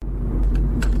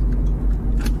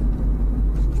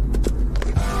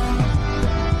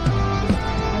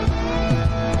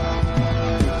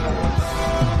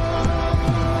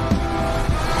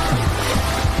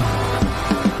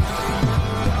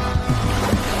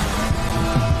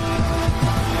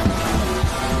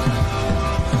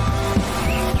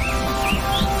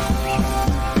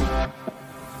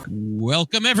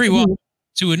Welcome, everyone,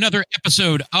 to another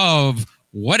episode of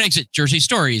What Exit Jersey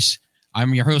Stories.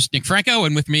 I'm your host, Nick Franco,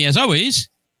 and with me, as always,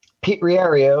 Pete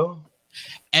Riario.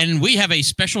 And we have a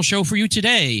special show for you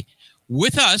today.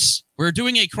 With us, we're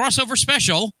doing a crossover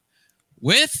special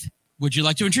with, would you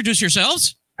like to introduce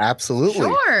yourselves? Absolutely.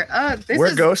 Sure.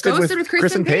 We're Ghosted with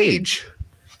Chris and Paige.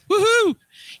 Woohoo!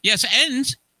 Yes, and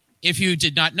if you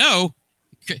did not know,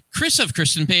 Chris of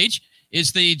Chris and Paige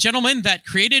is the gentleman that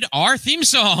created our theme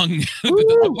song,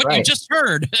 what you just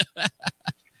heard.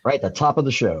 Right, the top of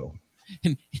the show.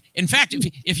 In fact,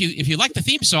 if you like the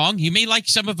theme song, you may like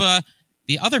some of the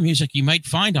other music you might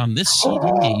find on this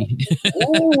CD.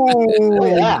 Ooh,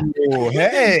 yeah.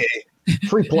 Hey.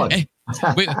 Free plug. Hey,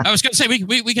 I was going to say,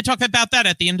 we could talk about that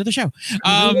at the end of the show.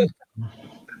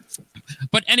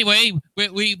 But anyway,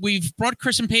 we've brought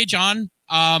Chris and Paige on.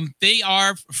 They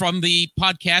are from the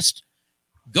podcast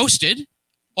Ghosted,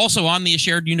 also on the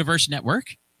Shared Universe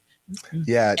Network.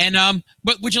 Yeah. And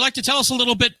but would you like to tell us a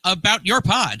little bit about your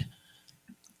pod?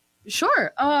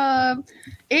 Sure.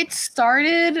 It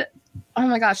started. Oh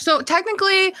my gosh. So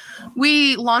technically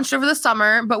we launched over the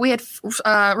summer, but we had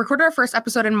recorded our first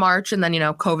episode in March and then,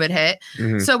 COVID hit.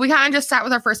 Mm-hmm. So we kind of just sat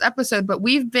with our first episode, but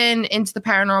we've been into the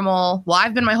paranormal. Well,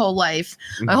 I've been my whole life.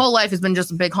 Mm-hmm. My whole life has been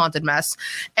just a big haunted mess.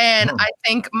 And I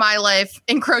think my life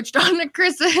encroached on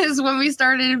Chris's when we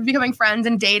started becoming friends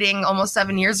and dating almost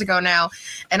 7 years ago now.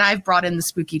 And I've brought in the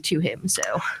spooky to him. So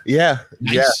yeah.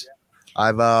 Nice. Yeah.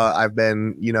 I've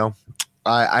been,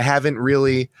 I haven't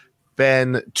really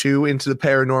been too into the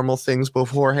paranormal things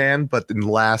beforehand, but in the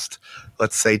last,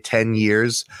 let's say 10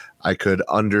 years, I could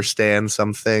understand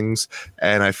some things,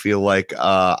 and I feel like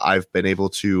I've been able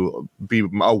to be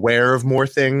aware of more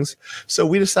things. So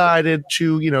we decided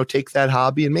to, take that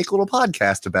hobby and make a little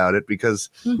podcast about it because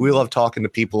we love talking to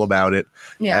people about it.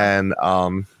 Yeah. And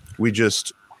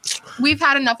we've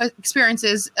had enough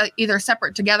experiences either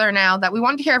separate together now that we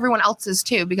wanted to hear everyone else's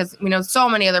too, because we know so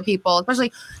many other people,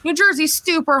 especially New Jersey's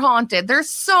super haunted. There's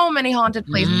so many haunted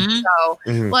places to go.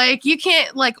 Mm-hmm. Like you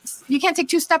can't take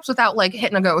two steps without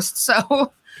hitting a ghost.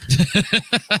 So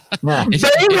Dave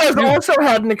has also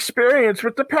had an experience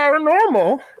with the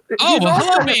paranormal. Oh, well,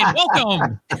 hello, man.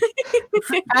 Welcome.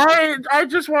 I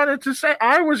just wanted to say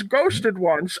I was ghosted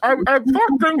once. I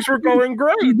thought things were going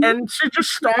great, and she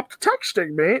just stopped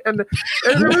texting me, and it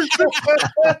was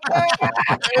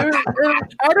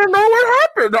I don't know what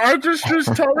happened. I just was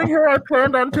telling her I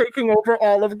planned on taking over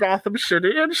all of Gotham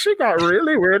City, and she got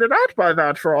really weirded out by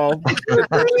that for all.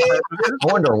 I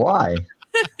wonder why.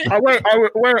 Wait,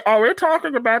 are we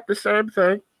talking about the same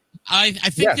thing? I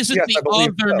think this is the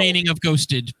other meaning of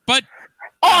ghosted, but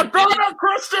oh, damn it,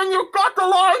 Christian, you got the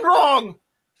line wrong.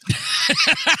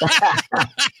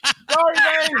 Sorry,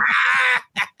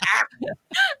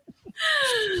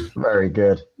 Dave. Very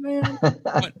good.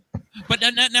 but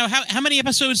now, how many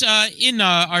episodes in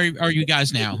are you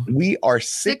guys now? We are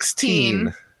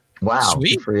 16. Wow,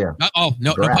 sweet good for you.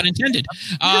 No pun intended.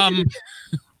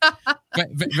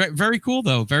 Very cool,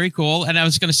 though. Very cool. And I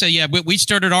was going to say, yeah, we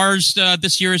started ours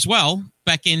this year as well.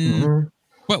 Back in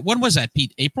when was that,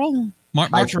 Pete? April,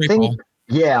 March or April?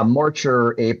 Yeah, March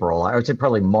or April. I would say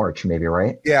probably March, maybe,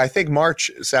 right? Yeah, I think March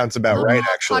sounds about right.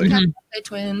 Actually,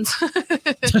 twins.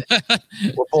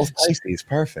 We're both Pisces.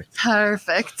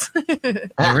 Perfect.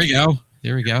 There we go.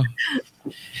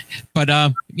 But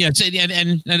yeah,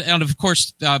 and of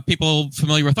course, people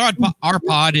familiar with our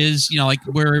pod is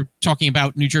we're talking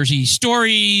about New Jersey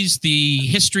stories, the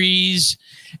histories,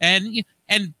 and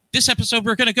this episode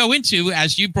we're going to go into,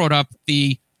 as you brought up,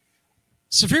 the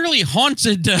severely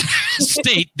haunted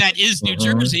state that is New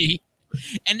Jersey,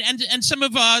 and some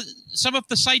of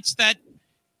the sites that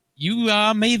you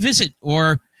may visit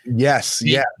or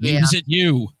visit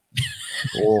you.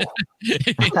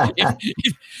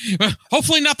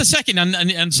 Hopefully not the second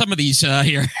on some of these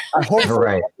here.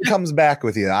 Hopefully it comes back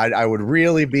with you. I would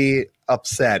really be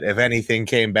upset if anything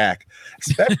came back,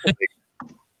 especially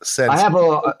since I'm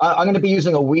going to be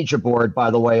using a Ouija board,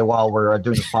 by the way, while we're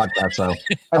doing this podcast, so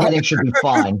everything should be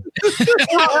fine.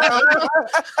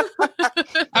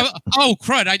 Oh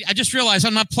crud! I just realized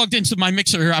I'm not plugged into my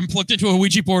mixer. I'm plugged into a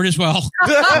Ouija board as well.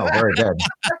 Oh, very good.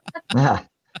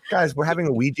 Guys, we're having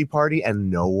a Ouija party and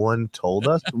no one told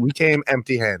us. We came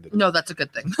empty-handed. No, that's a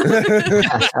good thing.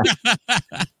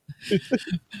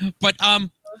 But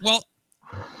well,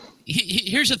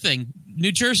 here's the thing: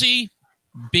 New Jersey,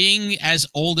 being as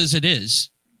old as it is,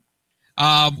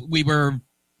 we were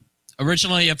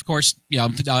originally, of course,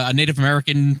 a Native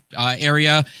American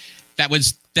area that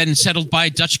was then settled by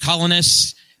Dutch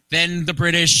colonists, then the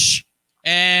British,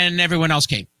 and everyone else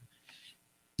came.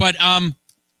 But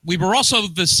we were also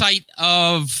the site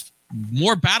of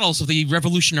more battles of the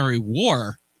Revolutionary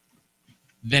War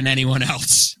than anyone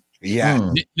else.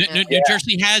 Yeah. New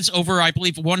Jersey has over, I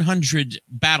believe, 100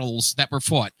 battles that were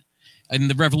fought in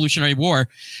the Revolutionary War.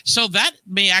 So that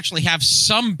may actually have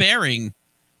some bearing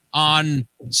on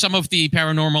some of the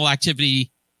paranormal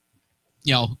activity,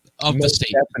 of the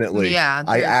state. Definitely. Yeah,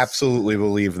 I there's- absolutely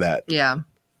believe that. Yeah.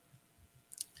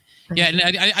 Yeah, and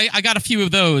I got a few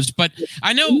of those, but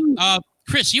I know,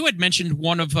 Chris, you had mentioned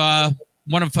one of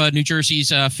New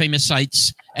Jersey's famous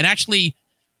sites, and actually,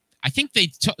 I think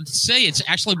they say it's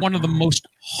actually one of the most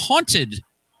haunted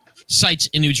sites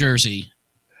in New Jersey.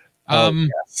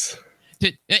 Yes.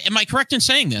 Am I correct in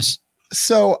saying this?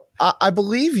 So I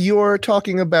believe you're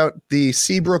talking about the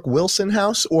Seabrook Wilson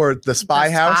House or the Spy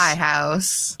House. Spy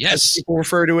House. As Yes. people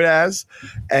refer to it as.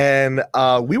 And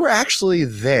we were actually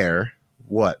there,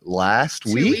 last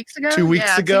 2 week? weeks ago? 2 weeks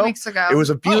Yeah, ago? 2 weeks ago. It was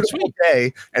a beautiful sweet.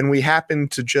 day, and we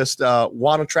happened to just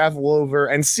want to travel over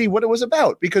and see what it was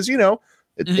about because,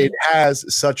 it has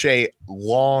such a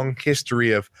long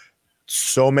history of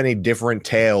so many different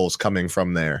tales coming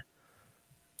from there.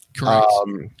 Correct.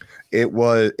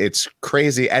 It's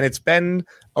crazy, and it's been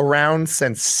around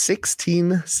since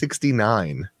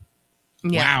 1669.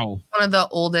 Yeah. Wow. One of the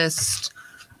oldest.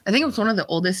 I think it was one of the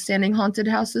oldest standing haunted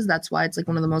houses. That's why it's like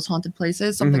one of the most haunted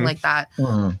places, something Mhm. like that.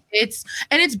 Hmm. It's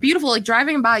beautiful. Like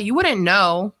driving by, you wouldn't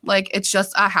know. Like it's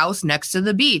just a house next to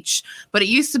the beach, but it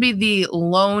used to be the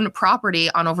lone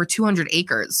property on over 200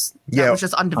 acres. That Yeah. was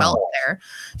just undeveloped there.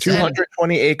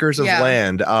 220 acres of Yeah.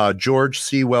 land George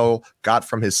Sewell got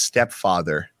from his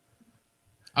stepfather.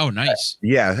 Oh, nice.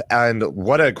 Yeah, and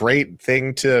what a great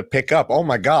thing to pick up. Oh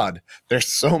my God, there's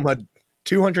so much.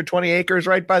 220 acres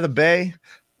right by the bay.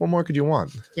 What more could you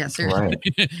want? Yeah, seriously.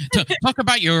 Right. Talk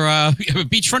about your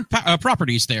beachfront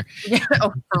properties there. Yeah,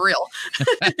 oh, for real.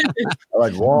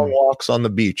 Like long walks on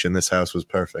the beach, and this house was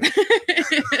perfect.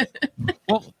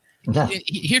 Well, Yeah.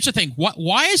 here's the thing.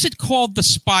 Why is it called the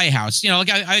Spy House? Like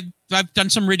I've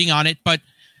done some reading on it, but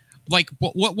like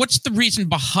what's the reason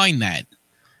behind that?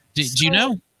 Do you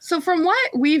know? So from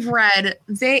what we've read,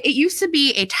 it used to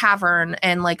be a tavern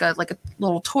and like a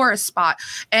little tourist spot.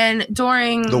 And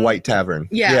during The White Tavern.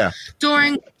 Yeah.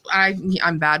 during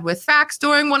I'm bad with facts.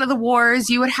 During one of the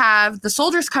wars, you would have the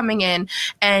soldiers coming in,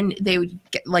 and they would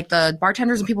get like the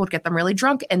bartenders and people would get them really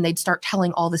drunk, and they'd start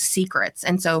telling all the secrets.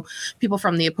 And so people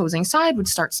from the opposing side would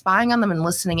start spying on them and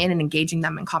listening in and engaging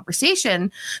them in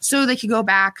conversation, so they could go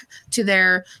back to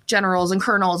their generals and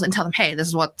colonels and tell them, "Hey, this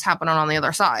is what's happening on the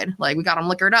other side. Like we got them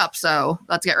liquored up, so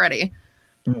let's get ready."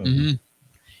 Mm-hmm.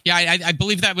 Yeah, I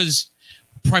believe that was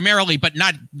primarily, but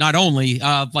not only,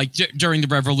 during the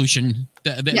Revolution.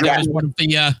 That was one of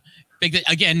the big.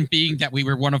 Again, being that we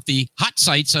were one of the hot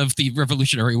sites of the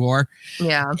Revolutionary War.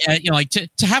 Yeah.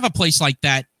 To have a place like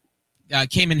that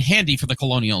came in handy for the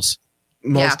colonials.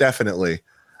 Most Yeah. definitely.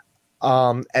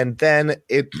 And then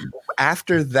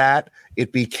after that,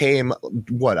 it became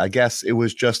I guess it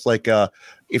was just like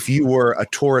if you were a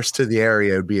tourist to the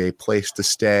area, it would be a place to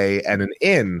stay and an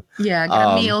inn. Yeah. Get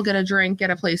a meal, get a drink,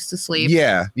 get a place to sleep.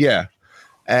 Yeah.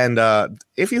 And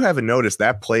if you haven't noticed,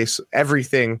 that place,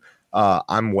 everything,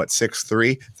 I'm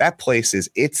 6'3". That place is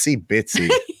itsy bitsy,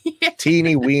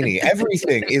 teeny weeny.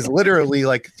 Everything is literally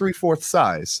like 3/4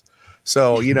 size.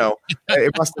 So,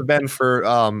 it must have been for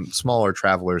smaller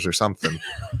travelers or something.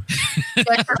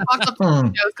 Like for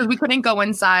because we couldn't go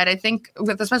inside. I think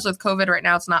especially with COVID right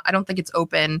now, I don't think it's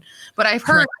open. But I've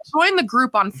heard join the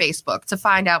group on Facebook to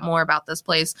find out more about this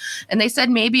place. And they said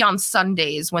maybe on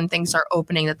Sundays when things are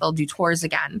opening that they'll do tours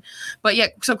again. But yeah,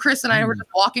 so Chris and I were just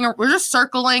walking, we're just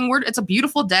circling. It's a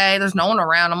beautiful day. There's no one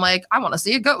around. I'm like, I want to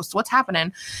see a ghost. What's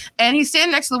happening? And he's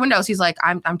standing next to the windows. He's like,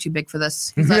 I'm too big for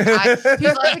this. He's like,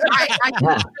 I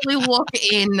can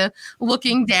really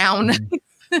looking down.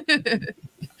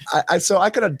 So I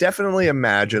could definitely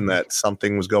imagine that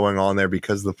something was going on there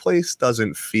because the place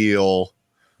doesn't feel,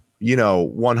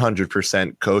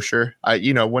 100% kosher.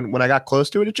 When I got close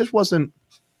to it, it just wasn't.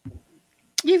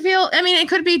 You feel, it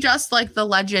could be just like the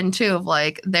legend too of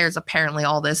like, there's apparently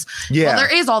all this. Yeah. Well,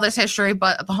 there is all this history,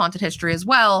 but the haunted history as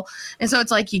well. And so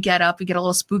it's like you get up, you get a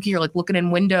little spooky. You're like looking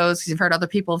in windows because you've heard other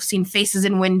people have seen faces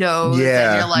in windows.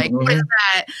 Yeah. And you're like, what is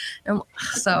that? And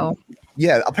so.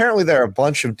 Yeah, apparently there are a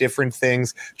bunch of different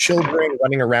things. Children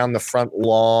running around the front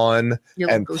lawn Your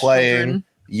and ghost playing. children.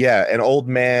 Yeah, an old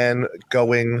man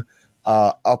going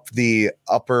up the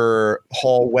upper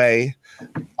hallway.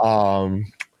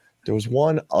 There was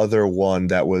one other one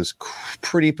that was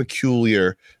pretty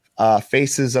peculiar.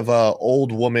 Faces of a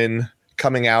old woman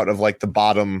coming out of like the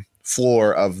bottom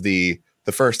floor of the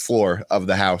first floor of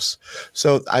the house.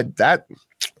 So that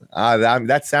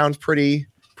sounds pretty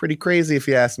pretty crazy if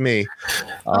you ask me.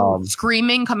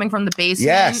 Screaming coming from the basement.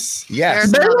 Yes.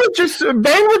 There's Ben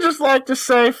would just like to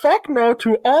say fuck no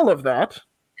to all of that.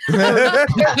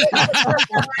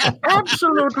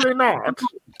 Absolutely not.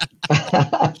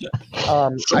 I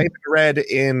even read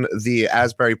in the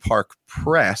Asbury Park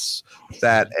Press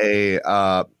that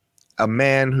a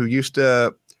man who used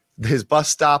to, his bus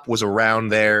stop was around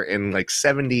there in like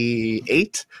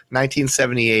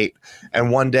 1978.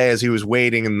 And one day as he was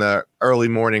waiting in the early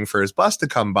morning for his bus to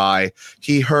come by,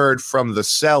 he heard from the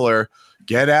cellar,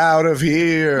 "Get out of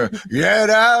here,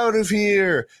 get out of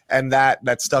here." And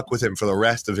that stuck with him for the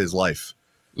rest of his life.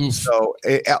 Oof. So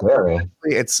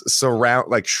it's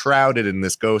shrouded in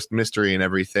this ghost mystery and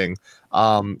everything.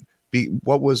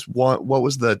 What was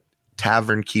the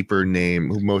tavern keeper name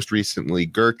who most recently?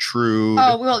 Gertrude.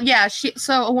 Oh, well, yeah.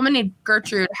 So a woman named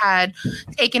Gertrude had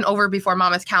taken over before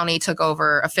Monmouth County took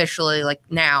over officially, like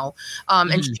now.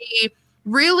 And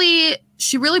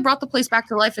she really brought the place back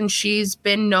to life, and she's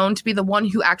been known to be the one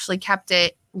who actually kept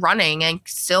it running and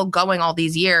still going all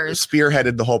these years.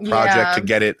 Spearheaded the whole project to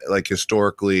get it like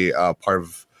historically part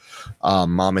of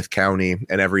Monmouth County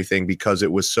and everything, because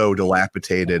it was so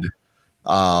dilapidated.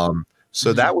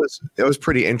 So it was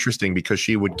pretty interesting, because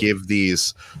she would give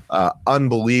these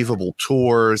unbelievable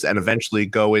tours and eventually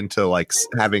go into like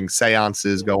having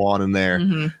seances go on in there.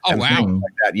 Oh, wow.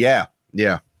 Like that. Yeah.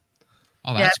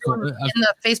 Oh, that's cool. In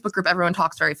the Facebook group, everyone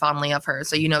talks very fondly of her.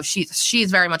 So, she's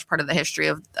very much part of the history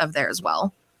of there as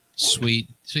well. Sweet.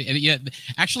 And yeah,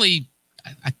 actually,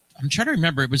 I'm trying to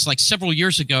remember. It was like several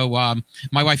years ago.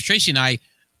 My wife Tracy and I,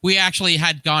 we actually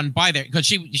had gone by there because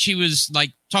she was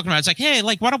like talking about it. It's like, hey,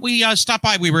 like, why don't we stop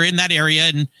by? We were in that area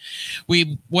and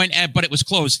we went, but it was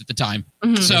closed at the time.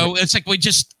 So it's like we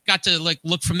just got to like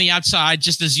look from the outside,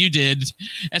 just as you did.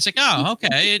 And it's like, oh,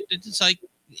 okay. It's like,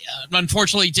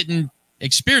 unfortunately, didn't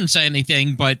experience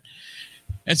anything, but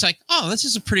it's like, oh, this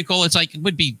is a pretty cool. It's like, it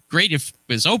would be great if it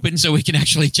was open so we can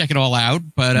actually check it all out.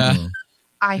 But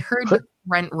I heard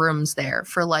rent rooms there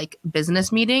for like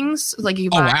business meetings. Like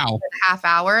you buy a half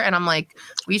hour, and I'm like,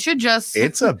 we should just.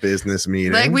 It's a business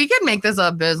meeting. Like we could make this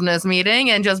a business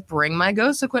meeting and just bring my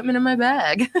ghost equipment in my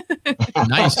bag.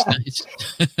 Nice.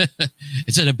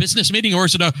 Is it a business meeting or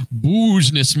is it a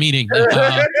boozeness meeting?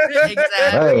 Exactly.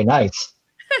 Very nice.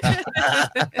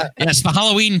 Yes, the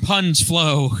Halloween puns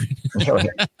flow.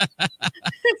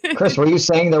 Chris, were you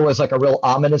saying there was like a real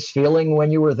ominous feeling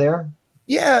when you were there?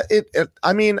 Yeah,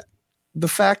 I mean, the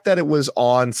fact that it was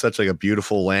on such like a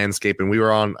beautiful landscape, and we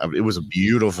were on, it was a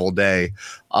beautiful day.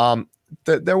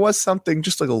 There was something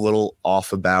just like a little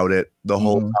off about it the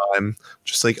whole time,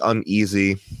 just like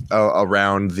uneasy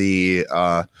around the,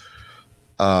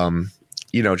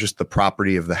 just the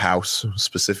property of the house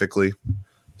specifically.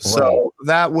 So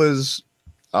that was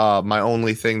my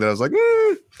only thing that I was like,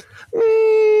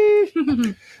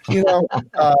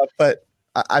 but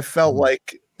I felt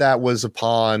like that was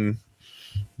upon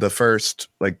the first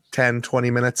like 10,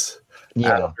 20 minutes.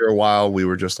 Yeah. After a while, we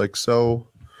were just like, so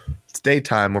it's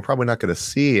daytime. We're probably not going to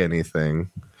see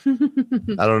anything.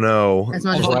 I don't know.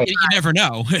 You never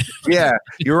know. Yeah,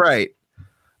 you're right.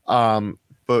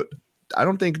 But I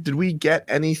don't think, did we get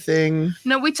anything?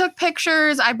 No, we took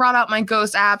pictures. I brought out my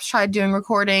ghost apps, tried doing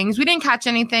recordings. We didn't catch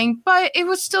anything, but it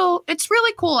was still, it's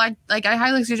really cool. I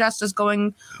highly suggest just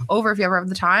going over if you ever have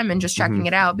the time and just checking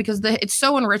it out, because it's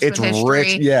so enriched with history.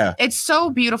 Rich, yeah. It's so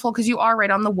beautiful because you are right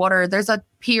on the water. There's a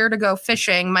pier to go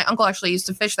fishing. My uncle actually used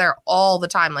to fish there all the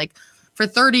time. Like for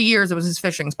 30 years, it was his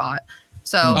fishing spot.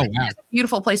 So it's a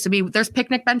beautiful place to be. There's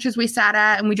picnic benches we sat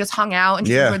at and we just hung out and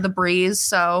just enjoyed the breeze.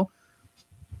 So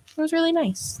it was really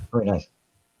nice. Very nice.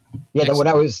 Yeah, when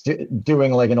I was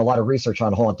doing like a lot of research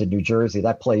on haunted New Jersey,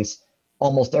 that place,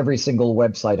 almost every single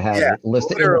website had it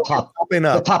listed in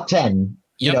the top 10.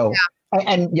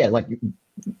 And like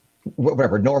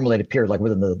whatever. Normally it appeared like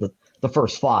within the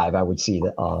first 5. I would see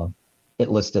that it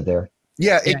listed there.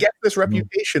 Yeah, it gets this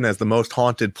reputation as the most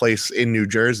haunted place in New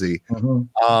Jersey. And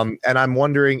I'm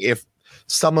wondering if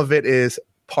some of it is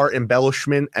part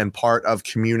embellishment and part of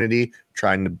community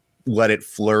trying to let it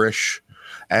flourish,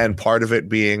 and part of it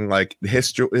being like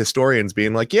historians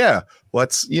being like, yeah,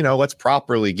 let's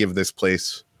properly give this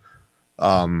place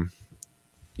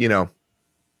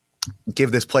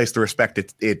give this place the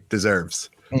respect it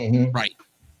deserves. Right.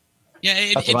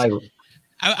 Yeah,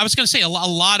 I was going to say a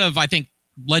lot of, I think,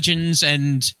 legends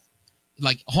and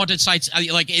like haunted sites,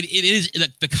 like it is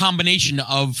the combination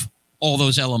of all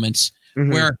those elements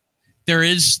where there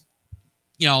is,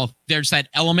 there's that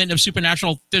element of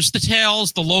supernatural. There's the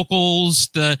tales, the locals,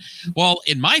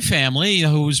 in my family,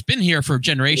 who's been here for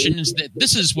generations,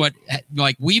 this is what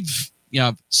like we've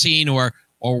seen or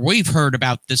we've heard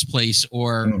about this place,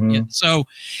 or so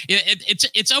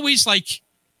it's always like,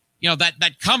 you know,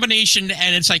 that combination,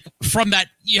 and it's like from that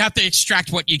you have to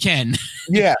extract what you can.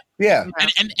 Yeah.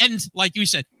 and like you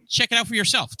said, check it out for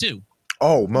yourself too.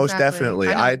 Oh, most definitely.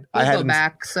 I hadn't go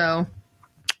back, so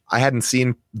I hadn't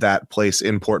seen that place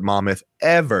in Port Monmouth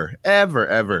ever.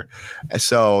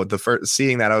 So the first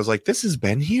seeing that, I was like, this has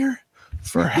been here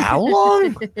for how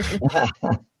long?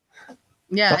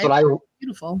 Yeah,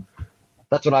 beautiful.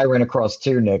 That's what I ran across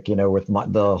too, Nick, you know, with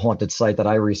the haunted site that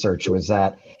I researched, was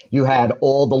that you had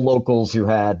all the locals who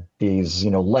had these, you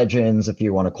know, legends, if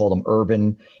you want to call them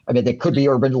urban. I mean, they could be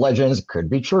urban legends, could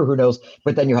be true, who knows?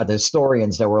 But then you had the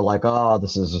historians that were like, oh,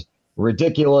 this is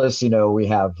ridiculous. You know, we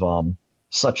have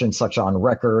such and such on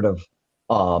record of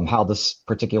how this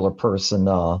particular person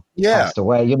passed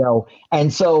away, you know.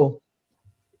 And so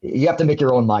you have to make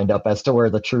your own mind up as to where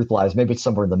the truth lies. Maybe it's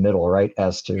somewhere in the middle, right?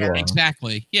 As to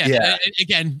exactly,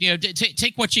 again, you know,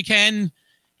 take what you can,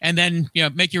 and then, you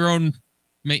know, make your own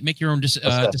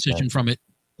decision from it.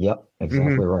 Yep,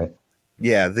 exactly right.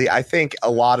 Yeah, I think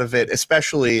a lot of it,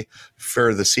 especially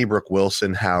for the Seabrook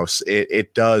Wilson house,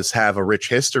 it does have a rich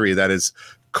history that is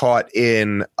caught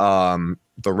in the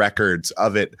records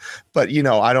of it. But, you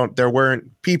know,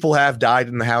 people have died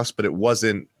in the house, but it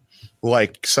wasn't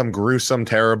like some gruesome,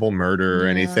 terrible murder or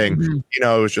anything. You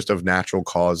know, it was just of natural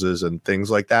causes and things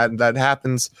like that. And that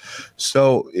happens.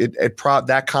 So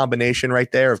that combination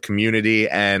right there of community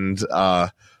and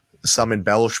some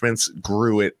embellishments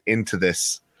grew it into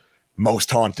this most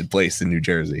haunted place in New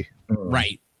Jersey.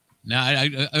 Right. No,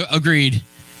 I agreed.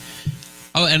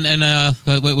 Oh, and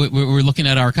we're looking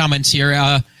at our comments here.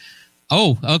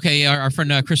 Oh, okay. Our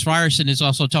friend Chris Ryerson is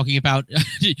also talking about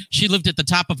she lived at the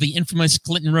top of the infamous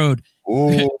Clinton Road.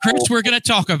 Ooh. Chris, we're going to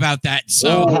talk about that.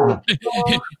 So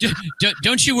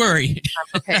don't you worry.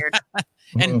 I'm prepared.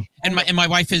 and my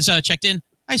wife is checked in.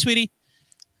 Hi, sweetie.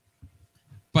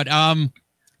 But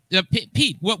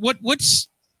Pete, what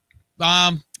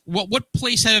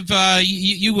place have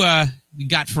you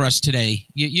got for us today?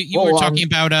 You were talking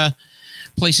about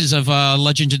places of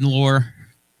legend and lore.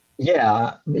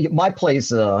 Yeah, my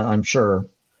place, I'm sure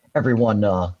everyone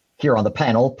here on the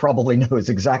panel probably knows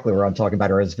exactly where I'm talking about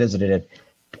or has visited it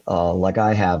like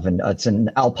I have. And it's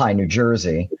in Alpine, New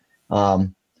Jersey.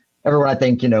 Everyone, I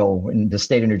think, you know, in the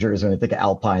state of New Jersey, when I think of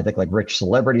Alpine, I think like rich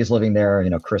celebrities living there. You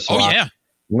know, Chris Rock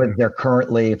lives there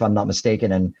currently, if I'm not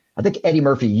mistaken. And I think Eddie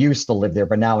Murphy used to live there,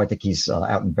 but now I think he's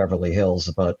out in Beverly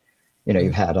Hills. But, you know,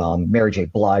 you've had Mary J.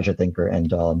 Blige, I think,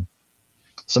 and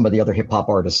some of the other hip hop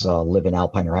artists live in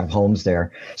Alpine or have homes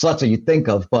there. So that's what you think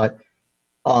of. But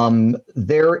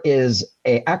there is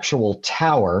an actual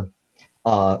tower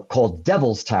called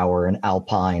Devil's Tower in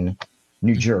Alpine,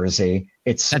 New Jersey.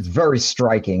 It's very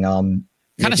striking. Kind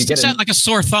of sticks out like a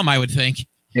sore thumb, I would think.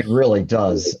 It really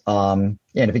does. And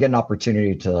if you get an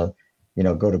opportunity to, you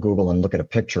know, go to Google and look at a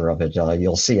picture of it,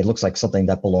 you'll see it looks like something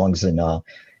that belongs in,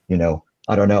 you know,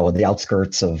 I don't know, the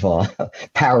outskirts of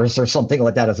Paris or something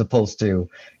like that, as opposed to,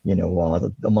 you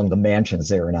know, among the mansions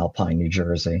there in Alpine, New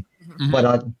Jersey. Mm-hmm.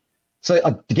 But so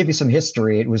to give you some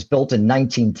history, it was built in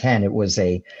 1910. It was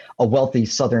a wealthy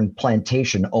Southern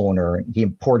plantation owner. He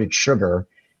imported sugar.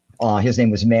 His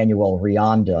name was Manuel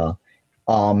Rianda.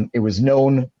 It was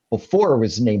known before it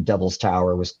was named Devil's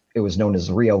Tower. It was known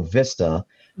as Rio Vista.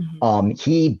 Mm-hmm.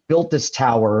 He built this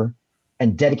tower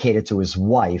and dedicated it to his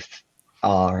wife.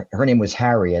 Her name was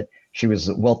Harriet. She was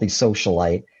a wealthy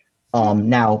socialite.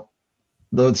 Now,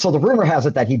 so the rumor has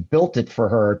it that he built it for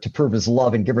her to prove his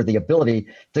love and give her the ability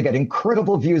to get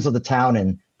incredible views of the town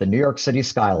and the New York City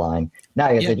skyline. Now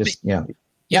you go to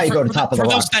the top of the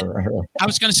rock. I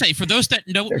was going to say, for those that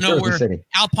don't know where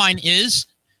Alpine is,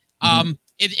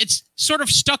 it's sort of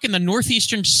stuck in the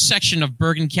northeastern section of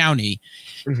Bergen County.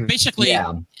 Mm-hmm. Basically,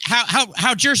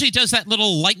 how Jersey does that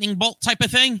little lightning bolt type of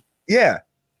thing. Yeah.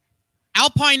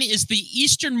 Alpine is the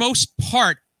easternmost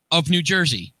part of New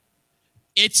Jersey.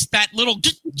 It's that little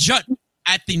jut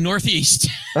at the northeast.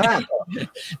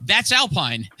 That's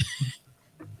Alpine.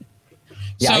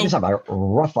 Yeah, I just have a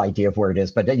rough idea of where it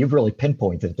is, but you've really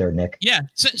pinpointed it there, Nick. Yeah.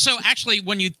 So actually,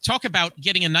 when you talk about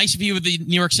getting a nice view of the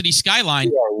New York City skyline,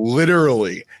 you are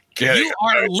literally going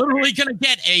to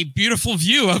get a beautiful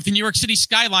view of the New York City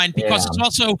skyline, because it's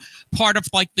also part of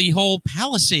like the whole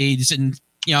Palisades and,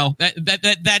 you know,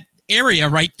 that area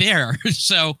right there.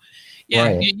 So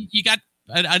you got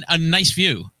a nice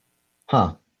view.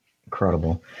 Huh.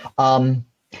 Incredible.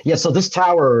 So this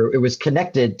tower, it was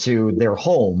connected to their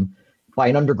home by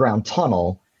an underground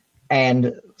tunnel.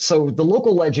 And so the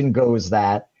local legend goes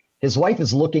that his wife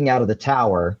is looking out of the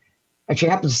tower and she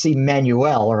happens to see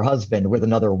Manuel, her husband, with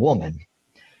another woman.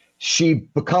 she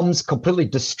becomes completely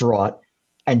distraught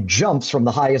and jumps from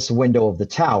the highest window of the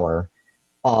tower.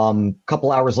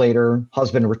 Couple hours later,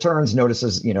 husband returns,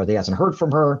 notices, he hasn't heard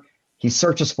from her. He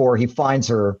searches for her. He finds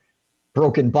her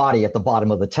broken body at the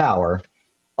bottom of the tower.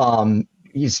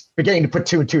 He's beginning to put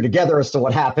two and two together as to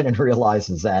what happened and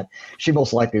realizes that she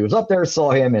most likely was up there, saw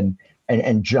him,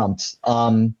 and jumped.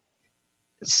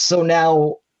 So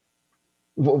now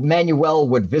Manuel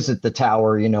would visit the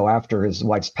tower, after his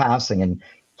wife's passing, and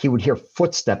he would hear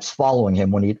footsteps following him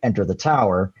when he'd enter the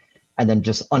tower, and then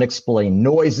just unexplained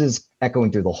noises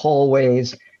echoing through the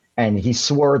hallways. And he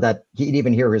swore that he'd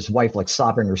even hear his wife like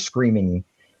sobbing or screaming.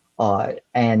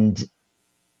 And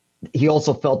he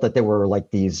also felt that there were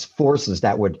like these forces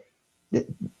that would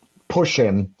push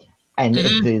him, and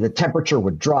the temperature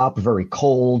would drop very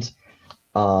cold.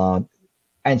 And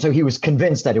so he was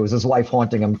convinced that it was his wife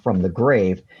haunting him from the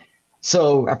grave.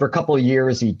 So after a couple of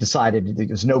years, he decided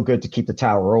it was no good to keep the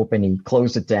tower open. He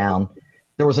closed it down.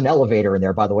 There was an elevator in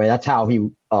there, by the way. That's how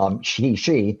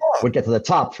she would get to the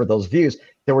top for those views.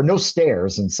 There were no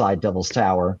stairs inside Devil's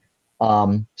Tower.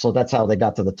 So that's how they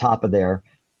got to the top of there.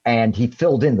 And he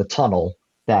filled in the tunnel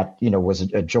that, was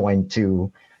adjoined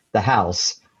to the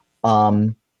house.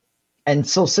 And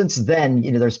so since then,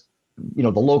 there's,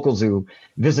 the locals who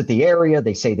visit the area,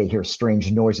 they say they hear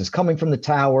strange noises coming from the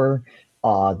tower.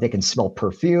 They can smell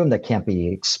perfume that can't be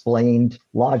explained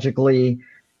logically.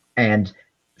 And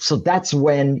so that's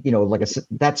when, like I said,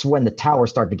 that's when the tower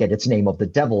started to get its name of the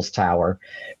Devil's Tower,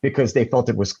 because they felt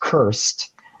it was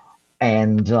cursed.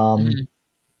 And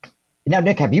now,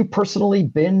 Nick, have you personally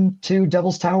been to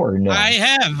Devil's Tower? No, I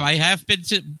have been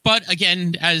to, but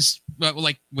again, as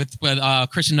like with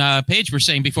Chris and Paige were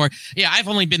saying before, I've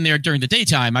only been there during the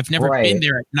daytime. I've never been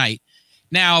there at night.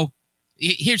 Now,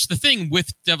 here's the thing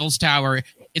with Devil's Tower.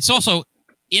 It's also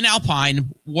in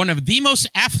Alpine, one of the most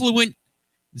affluent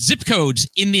zip codes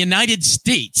in the United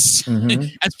States.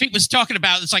 As Pete was talking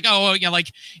about, it's like,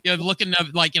 looking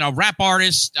at rap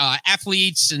artists,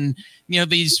 athletes, and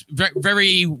these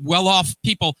very well-off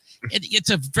people. It's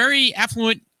a very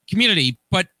affluent community,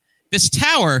 but this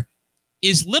tower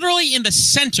is literally in the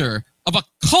center of a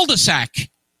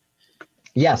cul-de-sac.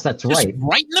 Yes, that's right.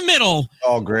 Right in the middle.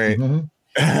 Oh, great. And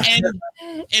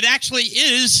it actually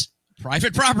is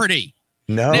private property.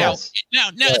 No. Now,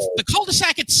 the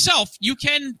cul-de-sac itself, you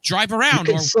can drive around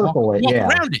or walk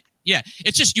around it. Yeah,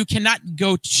 it's just you cannot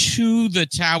go to the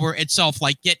tower itself.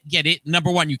 Like get it.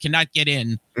 Number one, you cannot get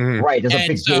in. Right, there's a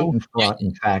big gate in front.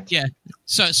 In fact,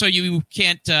 so you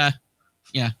can't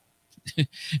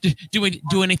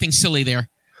do anything silly there.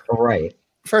 Right.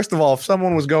 First of all, if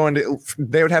someone was going to,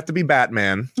 they would have to be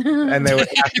Batman, and they would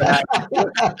have to have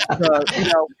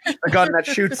a gun that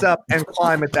shoots up and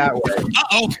climb it that way.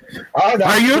 Uh-oh. Oh, no.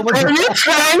 Are you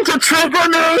trying to trigger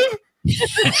me? I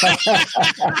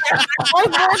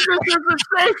thought this is a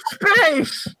safe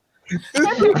space.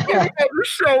 I don't get the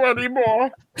show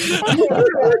anymore.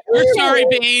 We're sorry,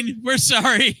 Bane. We're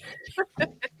sorry.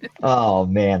 Oh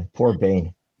man, poor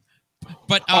Bane.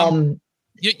 But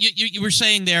you were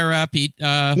saying there, Pete.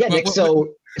 Nick.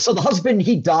 So the husband,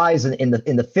 he dies in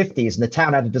the 50s, and the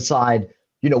town had to decide,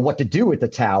 what to do with the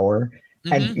tower.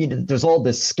 And there's all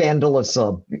this scandalous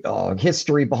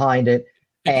history behind it.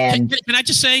 And can I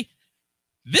just say,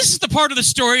 this is the part of the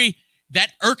story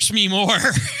that irks me more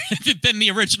than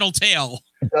the original tale.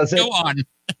 Does it? Go on.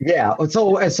 Yeah.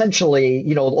 So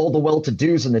essentially, all the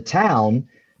well-to-dos in the town,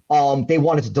 they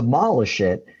wanted to demolish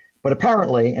it. But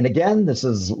apparently, and again, this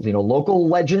is, local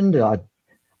legend,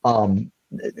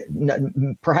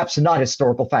 perhaps not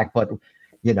historical fact, but,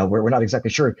 we're not exactly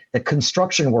sure, that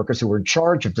construction workers who were in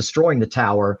charge of destroying the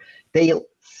tower, they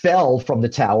fell from the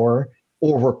tower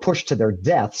or were pushed to their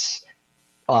deaths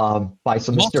by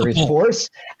some mysterious force,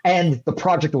 and the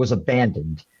project was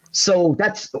abandoned. So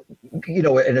that's,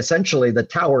 and essentially the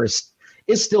tower is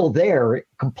still there,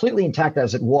 completely intact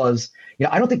as it was.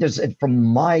 I don't think there's, from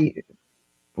my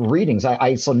readings,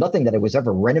 I saw nothing that it was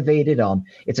ever renovated.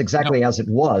 It's exactly as it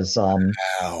was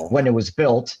when it was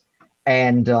built.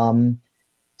 And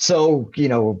so,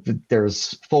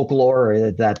 there's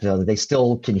folklore that they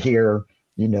still can hear,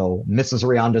 Mrs.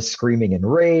 Rianda screaming in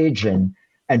rage, and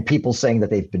people saying that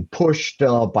they've been pushed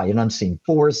by an unseen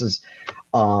forces.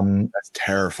 That's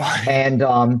terrifying.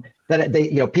 And that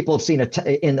they, people have seen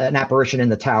an apparition in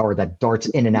the tower that darts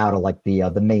in and out of like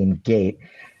the main gate.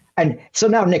 And so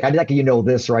now, Nick, I'd like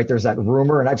this, right? There's that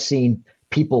rumor, and I've seen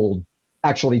people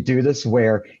actually do this,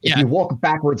 where if you walk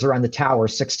backwards around the tower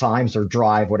 6 times or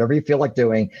drive, whatever you feel like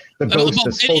doing, the ghost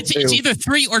is supposed to. It's either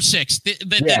 3 or 6.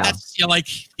 That's the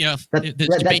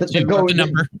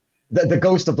number. the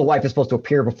ghost of the wife is supposed to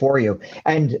appear before you.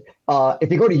 And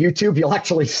if you go to YouTube, you'll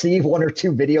actually see 1 or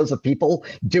 2 videos of people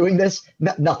doing this.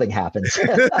 Nothing happens.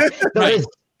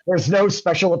 There's no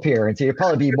special appearance. You'd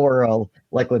probably be more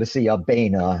likely to see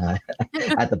Bane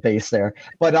at the base there.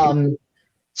 But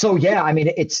so yeah, I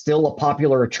mean, it's still a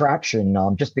popular attraction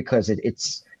just because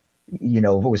it's it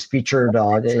was featured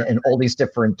in all these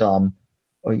different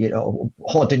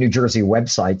Haunted New Jersey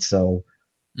websites. So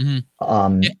and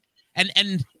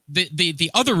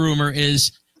the other rumor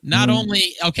is not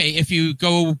only if you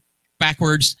go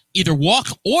backwards, either walk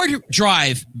or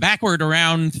drive backward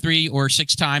around 3 or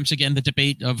 6 times. Again, the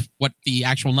debate of what the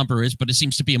actual number is, but it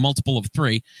seems to be a multiple of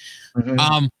 3.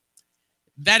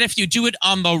 That if you do it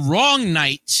on the wrong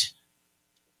night,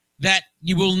 that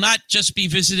you will not just be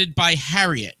visited by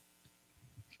Harriet.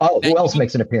 Oh, who else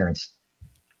makes an appearance?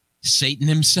 Satan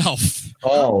himself.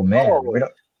 Oh man.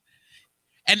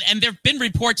 And there have been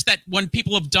reports that when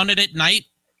people have done it at night,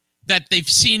 that they've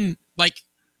seen like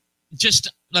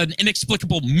just an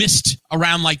inexplicable mist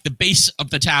around like the base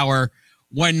of the tower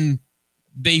when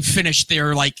they finish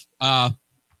their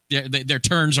their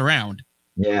turns around.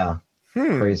 Yeah,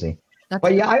 crazy.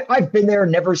 But yeah, I've been there,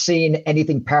 never seen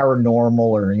anything paranormal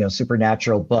or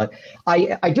supernatural. But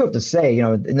I do have to say,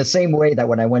 in the same way that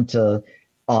when I went to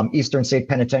Eastern State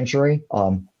Penitentiary,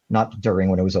 not during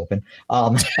when it was open.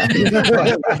 Is there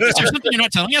something you're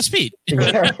not telling us, Pete?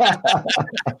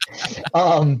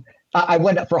 I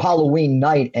went for Halloween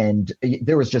night, and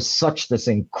there was just such this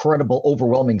incredible,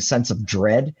 overwhelming sense of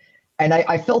dread. And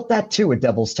I felt that too at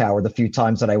Devil's Tower the few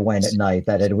times that I went at night,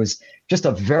 that it was just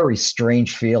a very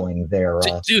strange feeling there.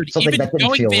 Dude, even that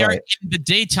going there in the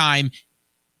daytime,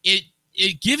 it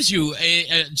gives you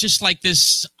just like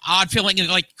this odd feeling,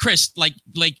 like Chris, like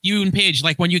you and Paige,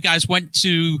 like when you guys went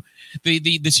to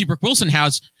the Seabrook Wilson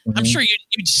house. I'm sure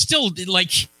you'd still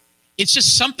like. It's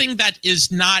just something that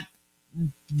is not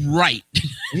right.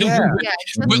 Yeah.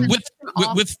 with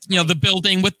the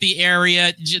building, with the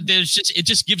area, it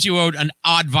just gives you an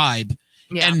odd vibe.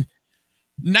 Yeah. And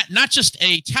not just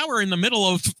a tower in the middle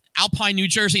of Alpine, New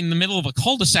Jersey, in the middle of a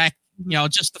cul-de-sac.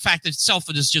 Just the fact itself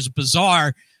is just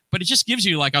bizarre, but it just gives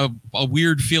you like a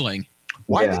weird feeling.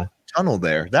 Why the tunnel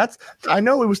there? I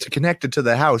know it was to connect it to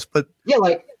the house, but yeah,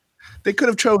 like they could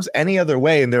have chose any other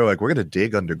way, and they were like, "We're going to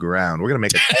dig underground. We're going to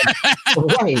make it."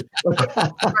 Right.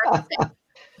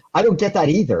 I don't get that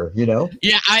either.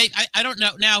 Yeah, I don't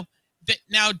know now.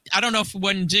 I don't know if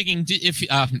when digging,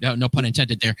 no pun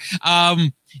intended there.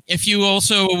 If you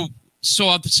also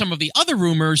saw some of the other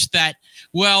rumors that,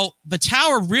 well, the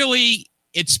tower really,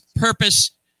 its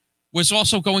purpose was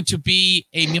also going to be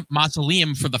a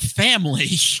mausoleum for the family.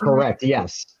 Correct.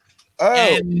 Yes. Oh,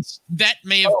 and that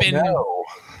may have been. No.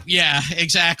 Yeah,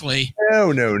 exactly.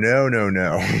 No.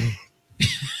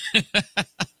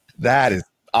 That is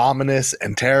ominous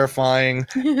and terrifying,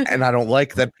 and I don't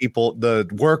like that the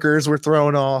workers were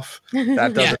thrown off.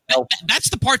 That doesn't help. That's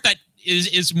the part that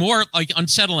is more like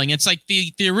unsettling. It's like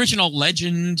the original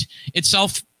legend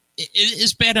itself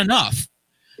is bad enough.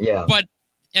 Yeah. But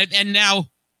and now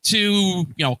to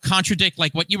contradict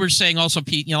like what you were saying also,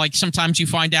 Pete, like sometimes you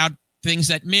find out things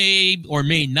that may or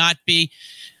may not be.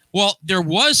 Well, there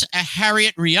was a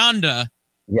Harriet Rianda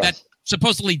that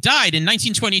supposedly died in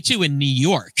 1922 in New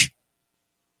York.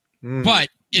 But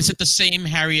is it the same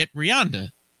Harriet Rianda?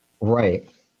 Right.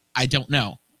 I don't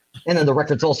know. And then the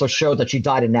records also show that she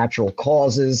died of natural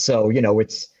causes. So,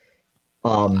 it's...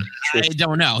 I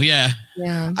don't know. Yeah.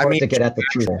 I mean, to get at the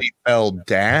truth. Fell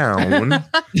down.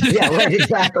 Yeah, right.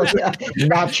 Exactly. Yeah.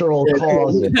 Natural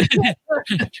causes.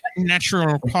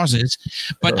 Natural causes.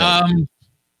 But,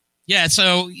 yeah,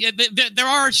 so there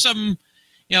are some,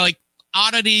 like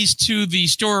oddities to the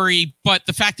story, but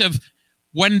the fact of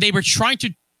when they were trying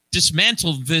to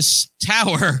dismantle this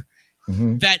tower,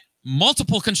 that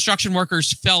multiple construction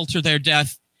workers fell to their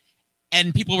death,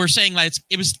 and people were saying that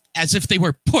it was as if they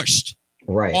were pushed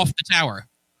off the tower.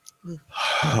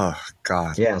 Oh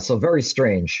God! Yeah, so very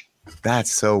strange.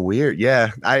 That's so weird.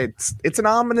 Yeah, it's an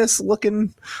ominous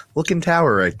looking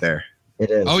tower right there. It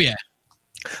is. Oh yeah.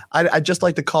 I'd just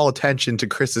like to call attention to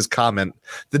Chris's comment.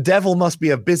 The devil must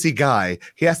be a busy guy.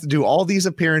 He has to do all these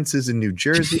appearances in New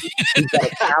Jersey. He's got a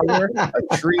tower,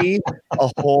 a tree,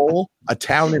 a hole, a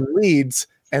town in Leeds,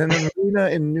 and an arena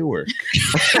in Newark.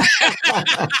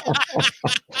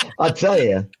 I'll tell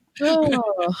you. Oh.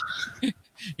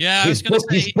 Yeah, I was going to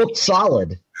say he's booked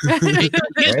solid. He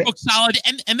is booked solid,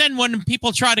 and then when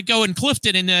people try to go in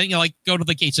Clifton and like go to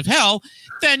the gates of hell,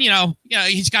 then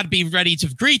he's got to be ready to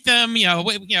greet them.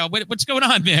 What's going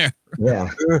on there? Yeah.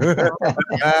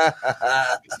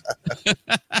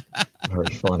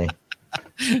 Very funny.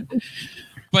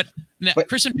 But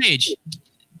Chris and Paige,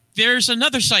 there's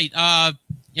another site,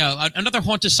 another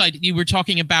haunted site you were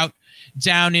talking about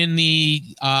down in the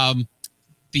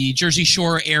Jersey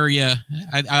Shore area.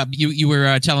 You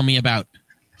were telling me about.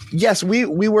 Yes, we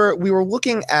were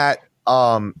looking at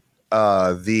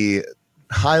the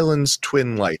Highlands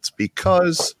Twin Lights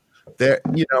because there,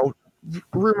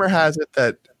 rumor has it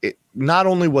that it not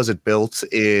only was it built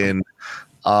in,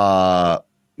 I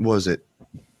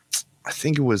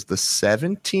think it was the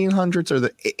 1700s or the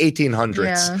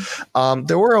 1800s. Yeah.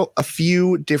 There were a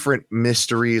few different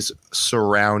mysteries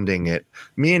surrounding it.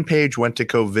 Me and Paige went to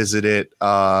go visit it.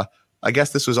 I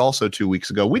guess this was also 2 weeks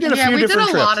ago. We did a few different trips. We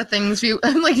did a lot of things. That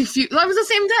was the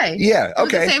same day. Yeah.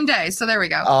 Okay. It was the same day. So there we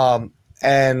go.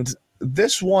 And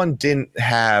this one didn't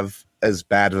have as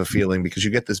bad of a feeling because you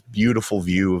get this beautiful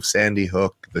view of Sandy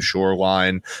Hook, the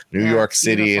shoreline, New York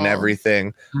City, beautiful. And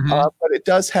everything. Mm-hmm. But it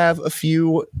does have a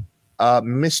few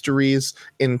mysteries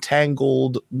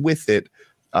entangled with it.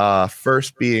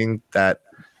 First being that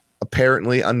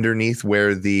apparently underneath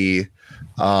where the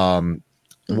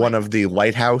one of the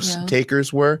lighthouse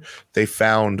takers were, they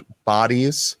found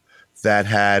bodies that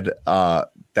had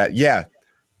that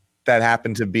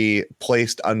happened to be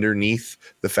placed underneath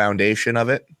the foundation of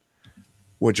it,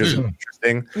 which is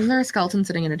interesting. Isn't there a skeleton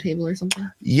sitting at a table or something?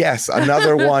 Yes,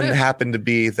 another one happened to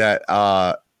be that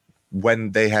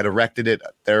when they had erected it,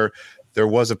 there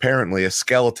was apparently a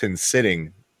skeleton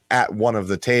sitting at one of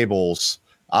the tables,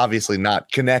 obviously not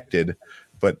connected,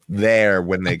 but there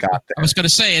when they got there. I was going to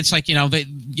say, it's like, you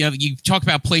talk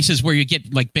about places where you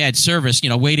get like bad service,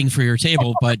 waiting for your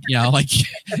table, but like to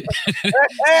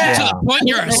the point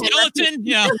you're a skeleton.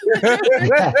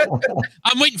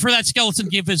 I'm waiting for that skeleton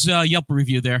to give his Yelp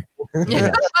review there.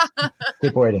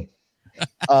 Keep waiting.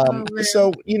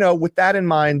 So, with that in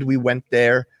mind, we went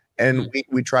there and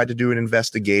we tried to do an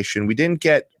investigation. We didn't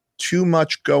get too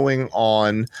much going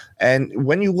on, and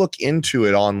when you look into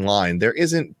it online, there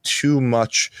isn't too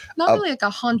much. Not really like a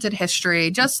haunted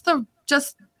history, just the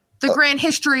grand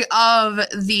history of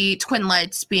the Twin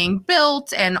Lights being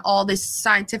built and all this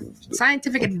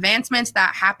scientific advancements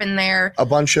that happen there. A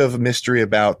bunch of mystery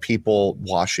about people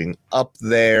washing up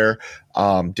there,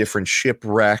 different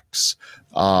shipwrecks,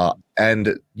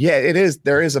 and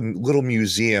there is a little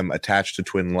museum attached to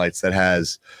Twin Lights that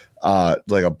has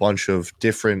like a bunch of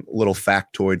different little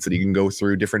factoids that you can go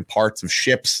through, different parts of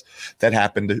ships that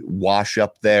happen to wash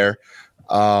up there.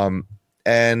 And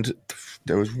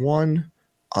there was one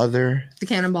other. The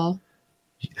cannonball.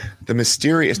 The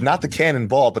mysterious, not the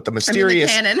cannonball, but the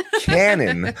mysterious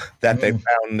cannon that they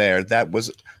found there.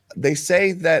 They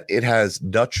say that it has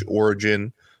Dutch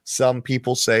origin. Some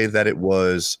people say that it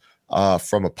was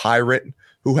from a pirate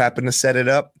who happened to set it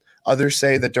up. Others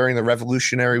say that during the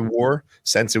Revolutionary War,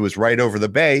 since it was right over the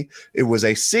bay, it was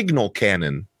a signal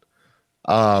cannon.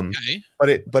 Okay.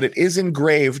 But it is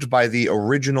engraved by the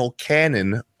original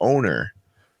cannon owner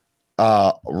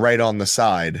right on the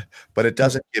side, but it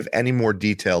doesn't give any more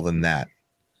detail than that.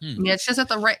 Yeah, it's just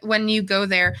at when you go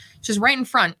there, just right in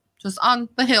front, just on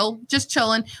the hill, just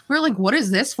chilling. We were like, what is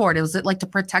this for? Was it like to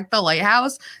protect the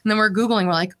lighthouse? And then we're Googling.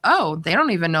 We're like, oh, they don't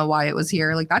even know why it was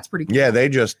here. Like, that's pretty cool. Yeah, they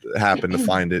just happened to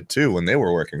find it too when they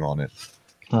were working on it.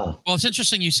 Huh. Well, it's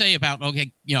interesting you say about,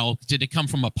 did it come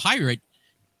from a pirate?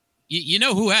 You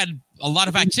know who had a lot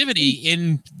of activity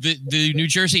in the New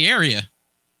Jersey area?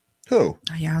 Who?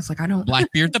 Yeah, I was like, I don't.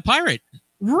 Blackbeard the pirate.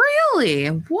 Really?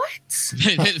 What?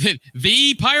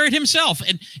 The pirate himself.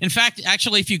 And in fact,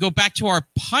 actually, if you go back to our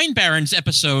Pine Barrens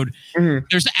episode,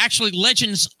 there's actually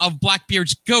legends of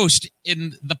Blackbeard's ghost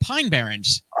in the Pine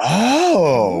Barrens.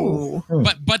 Oh.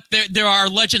 But there are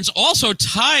legends also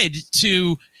tied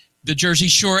to the Jersey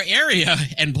Shore area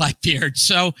and Blackbeard.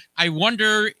 So I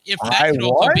wonder if that could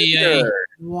also be a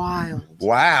wild.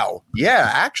 Wow. Yeah,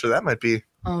 actually, that might be.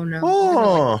 Oh no! I'm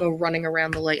gonna go running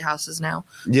around the lighthouses now.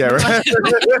 Yeah, right.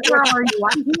 Where are you?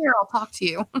 I'm here. I'll talk to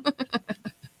you.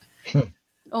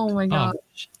 Oh my gosh!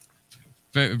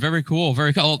 Very, very cool.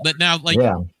 Very cool. But now, but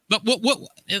what?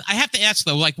 I have to ask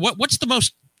though, what's the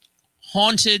most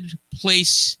haunted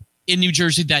place in New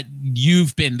Jersey that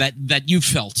you've been, that you've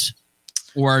felt,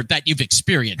 or that you've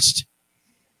experienced?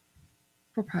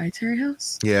 Proprietary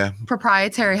House. Yeah.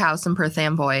 Proprietary House in Perth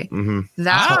Amboy.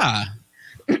 Mm-hmm.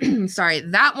 Sorry,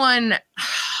 that one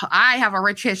I have a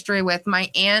rich history with. My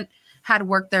aunt had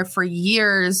worked there for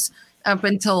years up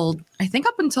until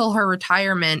her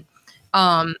retirement.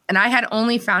 And I had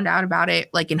only found out about it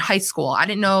like in high school. I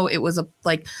didn't know it was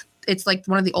it's like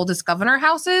one of the oldest governor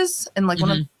houses and like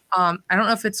one of I don't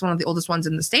know if it's one of the oldest ones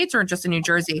in the States or just in New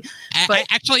Jersey. But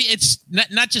actually it's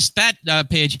not just that,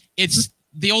 Paige. It's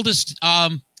the oldest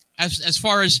as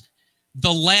far as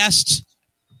the last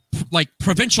like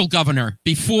provincial governor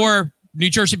before New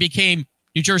Jersey became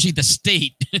New Jersey the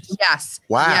state. Yes.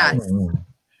 Wow.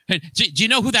 Yes. Do you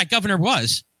know who that governor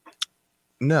was?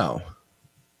 No.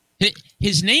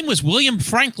 His name was William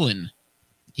Franklin.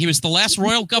 He was the last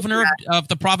royal governor of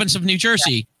the province of New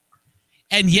Jersey.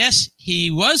 And yes,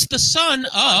 he was the son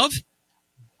of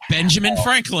Benjamin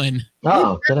Franklin.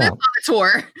 Oh, on the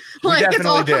tour. Like, it's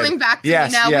all coming back to me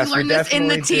now. Yes, we learned this in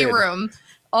the tea room.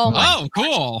 Oh,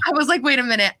 cool. I was like, wait a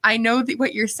minute. I know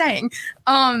what you're saying.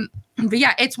 But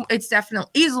yeah, it's definitely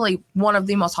easily one of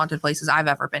the most haunted places I've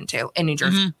ever been to in New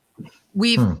Jersey. Mm-hmm.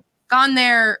 We've gone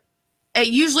there.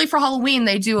 Usually for Halloween,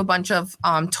 they do a bunch of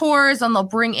tours, and they'll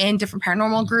bring in different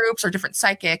paranormal groups or different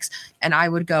psychics. And I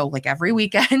would go like every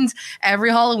weekend, every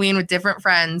Halloween with different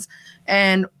friends.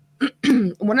 And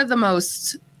one of the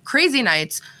most crazy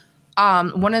nights,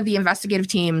 one of the investigative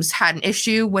teams had an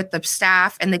issue with the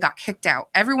staff and they got kicked out.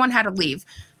 Everyone had to leave.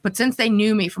 But since they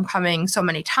knew me from coming so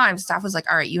many times, staff was like,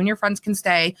 all right, you and your friends can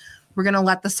stay. We're going to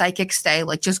let the psychic stay.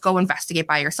 Like, just go investigate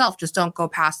by yourself. Just don't go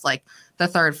past like the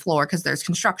 3rd floor because there's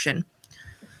construction.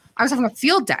 I was having a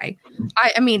field day.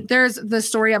 I mean, there's the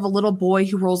story of a little boy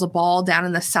who rolls a ball down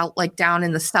in the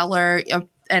cellar.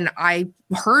 And I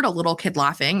heard a little kid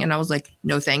laughing, and I was like,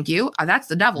 "No, thank you. That's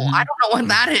the devil. I don't know what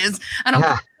that is." And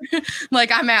I'm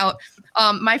like, I'm out.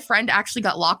 My friend actually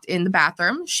got locked in the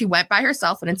bathroom. She went by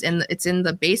herself, and it's in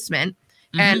the basement.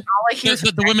 And all I hear is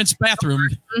the women's bathroom.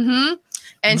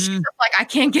 And she's just like, "I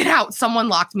can't get out. Someone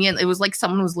locked me in." It was like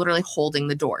someone was literally holding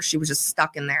the door. She was just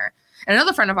stuck in there. And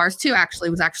another friend of ours too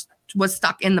was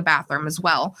stuck in the bathroom as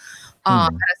well at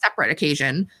a separate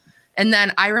occasion. And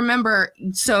then I remember,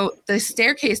 so the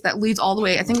staircase that leads all the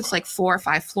way, I think it's like 4 or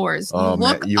 5 floors.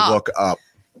 You look up.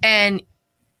 And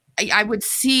I would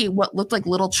see what looked like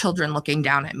little children looking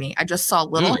down at me. I just saw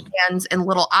little hands and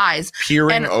little eyes.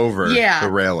 Peering over the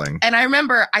railing. And I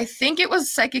remember, I think it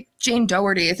was Psychic Jane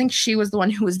Doherty. I think she was the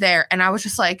one who was there. And I was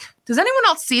just like, does anyone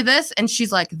else see this? And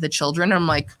she's like, the children. And I'm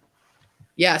like,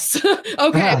 yes.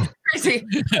 Okay. Crazy.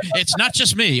 It's not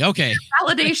just me. Okay.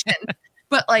 Validation.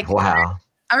 But like, wow.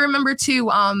 I remember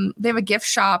too, they have a gift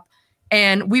shop,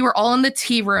 and we were all in the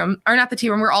tea room, or not the tea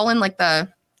room. We're all in like the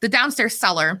downstairs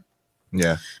cellar.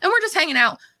 Yeah. And we're just hanging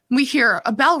out. We hear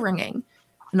a bell ringing,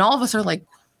 and all of us are like,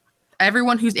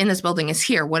 everyone who's in this building is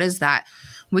here. What is that?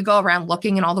 We go around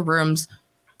looking in all the rooms,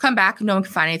 come back. No one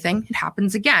can find anything. It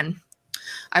happens again.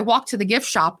 I walk to the gift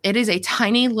shop. It is a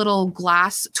tiny little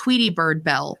glass Tweety bird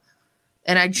bell.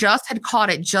 And I just had caught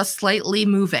it just slightly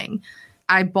moving.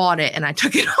 I bought it and I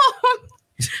took it home.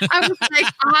 I was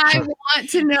like, I want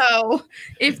to know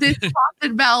if this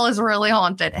haunted bell is really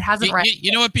haunted. It hasn't rang.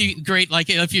 You know what'd be great? Like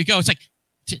if you go, it's like,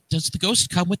 does the ghost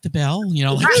come with the bell? You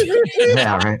know, like,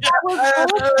 yeah, right.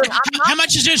 How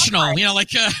much additional? You know, like,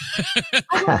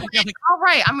 all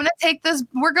right, I'm gonna take this.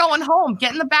 We're going home.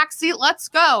 Get in the back seat. Let's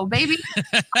go, baby.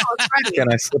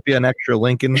 Can I slip you an extra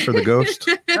Lincoln for the ghost?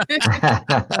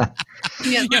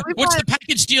 What's the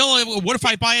package deal? What if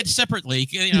I buy it separately?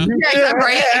 You know? Yeah,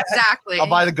 right. Exactly. I'll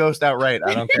buy the ghost outright.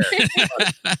 I don't care.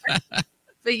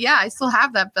 But yeah, I still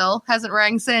have that bill. Hasn't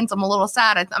rang since. I'm a little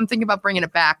sad. I'm thinking about bringing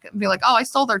it back and be like, oh, I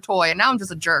stole their toy, and now I'm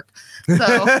just a jerk.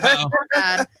 So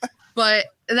bad. But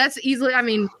that's easily. I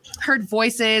mean, heard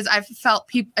voices. I felt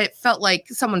people. It felt like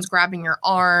someone's grabbing your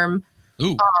arm.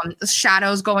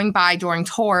 Shadows going by during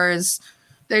tours.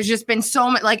 There's just been so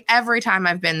much. Like every time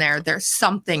I've been there, there's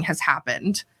something has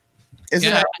happened. Isn't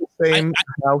that the same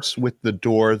house with the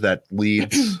door that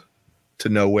leads to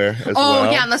nowhere as well?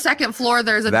 Oh yeah, on the 2nd floor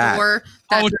there's a door.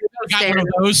 Got one of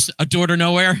those, a door to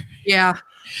nowhere. Yeah.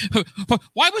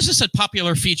 Why was this a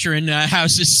popular feature in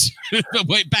houses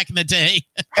way back in the day?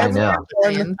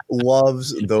 Everyone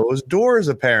loves those doors.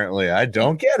 Apparently, I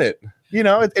don't get it. You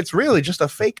know, it's really just a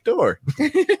fake door.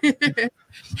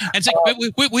 It's like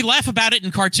we laugh about it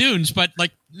in cartoons, but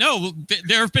like no,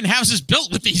 there have been houses built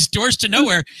with these doors to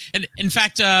nowhere. And in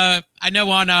fact, I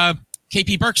know on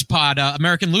KP Burke's pod,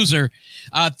 American Loser,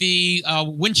 the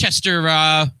Winchester,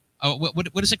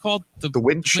 what is it called? The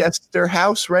Winchester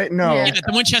House, right? No, yeah,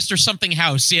 the Winchester something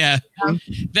house. Yeah,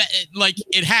 that like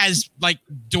it has like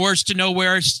doors to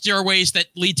nowhere, stairways that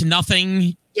lead to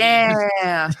nothing.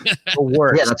 Yeah, the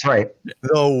worst. Yeah, that's right.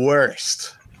 The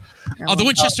worst. Oh, the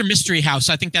Winchester Mystery House.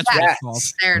 I think that's what it's called.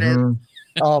 There it is.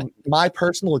 My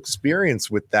personal experience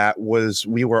with that was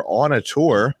we were on a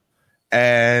tour.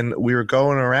 And we were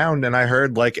going around, and I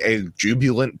heard like a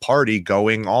jubilant party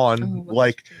going on,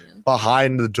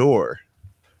 behind the door.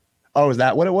 Oh, is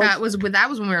that what it was? That was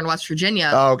when we were in West Virginia.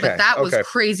 Oh, okay. But that was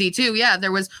crazy too. Yeah,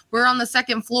 we're on the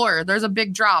 2nd floor. There's a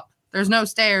big drop. There's no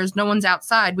stairs. No one's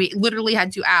outside. We literally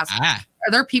had to ask, are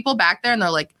there are people back there? And they're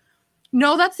like,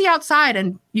 no, that's the outside.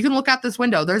 And you can look out this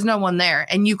window. There's no one there.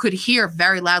 And you could hear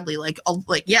very loudly,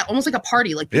 almost like a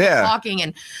party, like people talking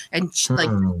and like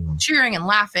cheering and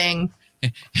laughing.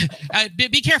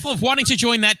 Be careful of wanting to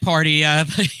join that party.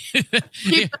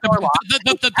 Keep the door locked.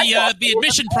 The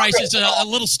admission price is a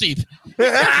little steep.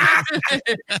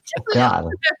 God.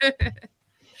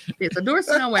 It's a door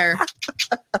to nowhere.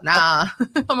 Nah,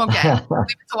 I'm okay. Leave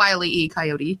it to Wile E.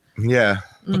 Coyote. Yeah.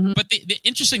 Mm-hmm. But the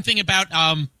interesting thing about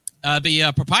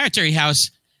the proprietary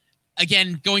house,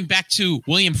 again, going back to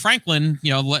William Franklin,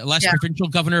 last provincial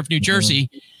governor of New Jersey,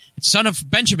 son of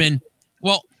Benjamin.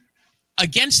 Well,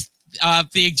 against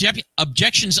the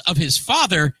objections of his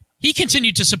father, he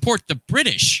continued to support the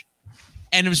British,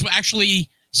 and was actually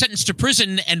sentenced to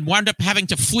prison and wound up having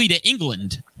to flee to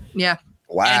England. Yeah.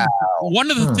 Wow. And one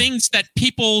of the things that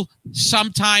people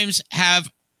sometimes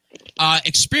have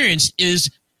experienced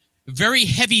is very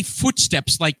heavy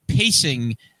footsteps, like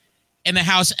pacing in the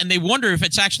house, and they wonder if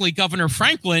it's actually Governor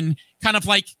Franklin kind of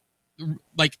like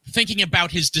thinking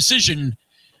about his decision.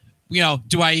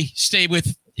 Do I stay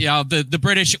with the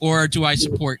British, or do I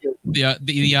support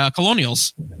the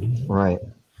colonials? Right.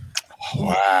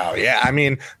 Wow. Yeah. I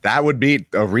mean, that would be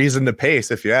a reason to pace,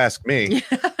 if you ask me.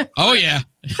 Oh yeah.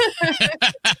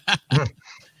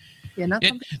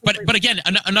 But again,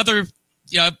 another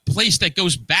place that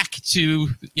goes back to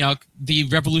the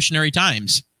revolutionary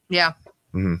times. Yeah.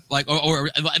 Mm-hmm. Like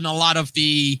and a lot of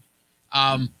the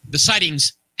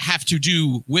sightings have to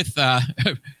do with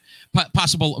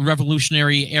possible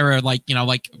revolutionary era, like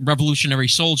revolutionary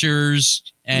soldiers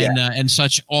and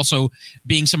such, also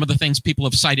being some of the things people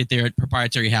have cited there at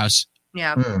Proprietary House.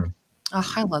 Yeah.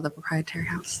 Oh, I love the Proprietary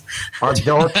House. Are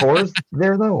there tours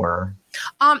there though, or?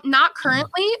 Not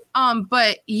currently.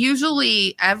 But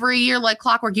usually every year, like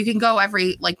clockwork, you can go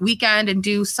every weekend and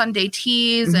do Sunday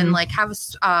teas and have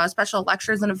special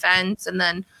lectures and events, and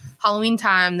then Halloween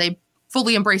time they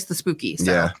fully embrace the spooky.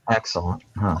 So. Yeah, excellent.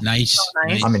 Huh. Nice. So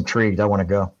nice. I'm intrigued. I want to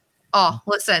go. Oh,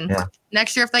 listen. Yeah.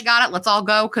 Next year, if they got it, let's all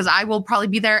go, because I will probably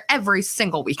be there every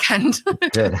single weekend.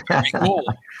 Good. Very cool.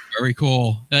 Very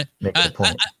cool. Make a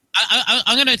point.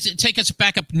 I'm going to take us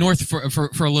back up north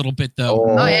for a little bit, though.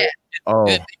 Oh yeah.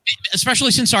 Oh.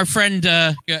 Especially since our friend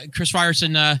Chris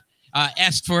Ryerson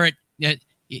asked for it.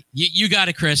 You got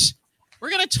it, Chris. We're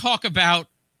going to talk about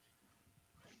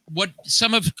what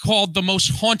some have called the most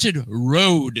haunted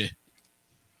road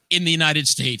in the United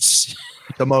States.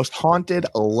 The most haunted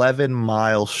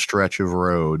 11-mile stretch of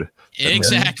road.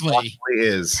 Exactly.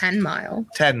 Is 10 mile.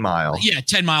 10 mile. Yeah,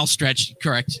 10-mile stretch.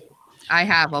 Correct. I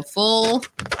have a full.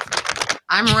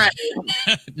 I'm ready.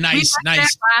 Nice.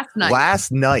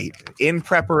 Last night, in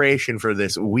preparation for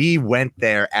this, we went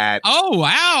there at. Oh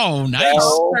wow! Nice.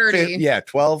 12:30. Yeah,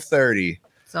 12:30.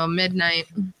 So midnight.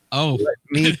 Oh, let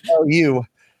me tell you.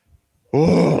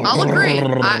 I'll agree.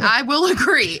 I will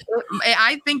agree.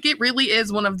 I think it really is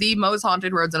one of the most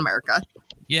haunted roads in America.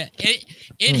 Yeah,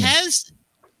 it has.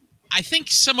 I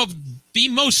think some of the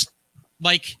most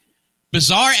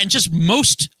bizarre and just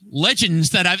most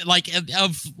legends that I've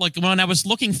of when I was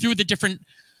looking through the different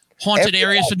haunted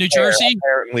areas of New Jersey.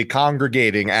 Apparently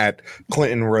congregating at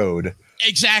Clinton Road.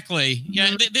 Exactly.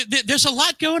 Yeah, there's a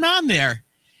lot going on there.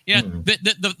 Yeah,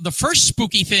 the first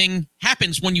spooky thing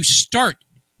happens when you start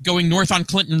going north on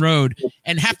Clinton Road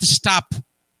and have to stop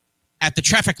at the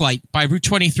traffic light by Route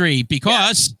 23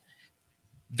 because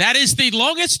that is the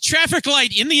longest traffic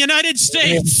light in the United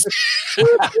States.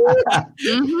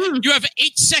 You have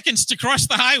 8 seconds to cross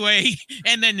the highway,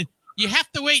 and then you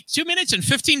have to wait 2 minutes and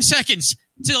 15 seconds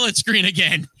till it's green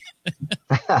again.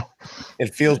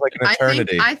 It feels like an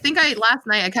eternity. I think last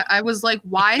night I was like,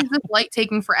 why is this light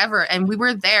taking forever? And we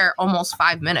were there almost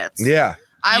 5 minutes. Yeah.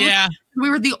 We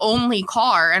were the only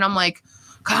car, and I'm like,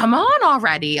 come on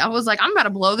already. I was like, I'm about to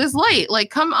blow this light. Like,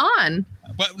 come on.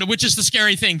 Which is the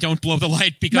scary thing. Don't blow the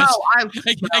light because,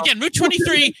 again, Route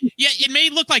 23, it may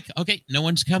look like, okay, no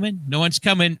one's coming.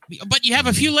 But you have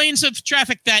a few lanes of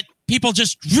traffic that people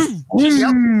just zoom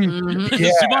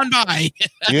on by.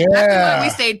 Yeah. We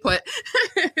stayed put.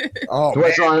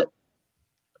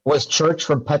 Was Church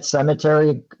from Pet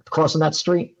Sematary crossing that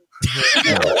street?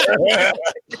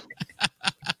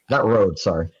 That road,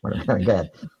 sorry. Go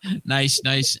ahead. Nice.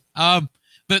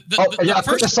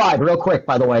 Quick aside, real quick,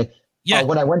 by the way. Yeah.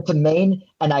 When I went to Maine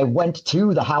and I went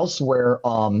to the house where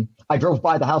I drove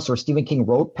by the house where Stephen King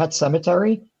wrote Pet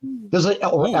Sematary. There's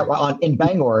in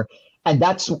Bangor, and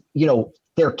that's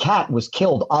their cat was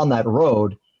killed on that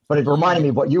road. But it reminded me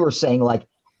of what you were saying. Like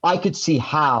I could see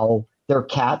how their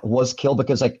cat was killed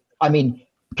because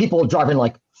people are driving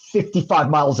 55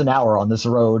 miles an hour on this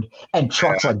road and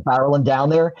trucks like barreling down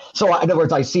there. So in other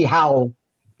words, I see how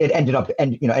it ended up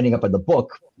ending up in the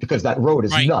book because that road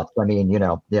is nuts. I mean,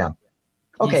 yeah.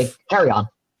 Okay, carry on.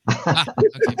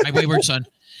 Okay, my wayward son.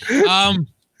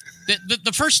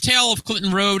 The first tale of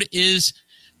Clinton Road is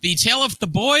the tale of the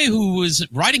boy who was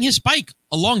riding his bike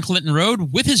along Clinton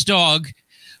Road with his dog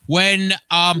when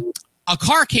a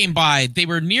car came by. They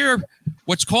were near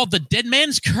what's called the Dead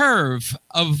Man's Curve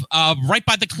of right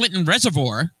by the Clinton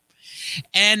Reservoir,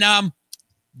 and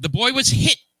the boy was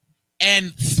hit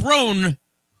and thrown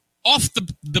off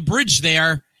the bridge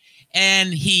there,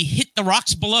 and he hit the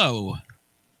rocks below.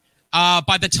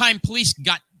 By the time police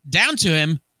got down to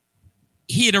him,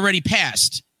 he had already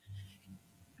passed.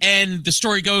 And the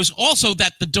story goes also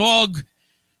that the dog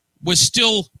was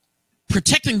still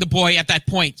protecting the boy at that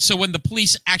point. So when the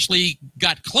police actually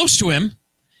got close to him,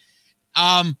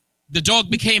 the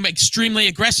dog became extremely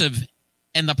aggressive,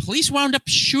 and the police wound up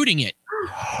shooting it.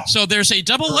 So there's a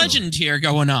double legend here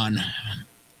going on.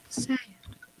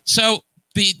 So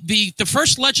the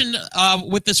first legend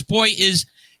with this boy is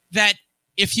that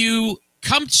if you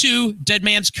come to Dead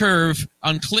Man's Curve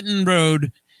on Clinton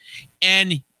Road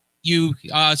and you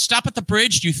stop at the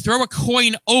bridge, you throw a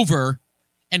coin over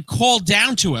and call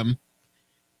down to him,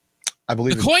 I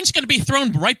believe the coin's going to be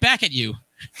thrown right back at you.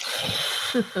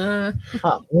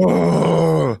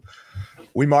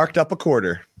 We marked up a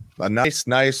quarter, a nice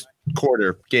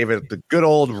quarter, gave it the good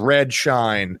old red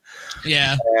shine.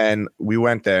 Yeah. And we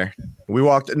went there. We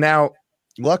walked. Now,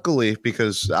 luckily,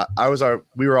 because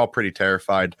we were all pretty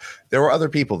terrified, there were other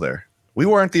people there. We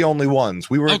weren't the only ones.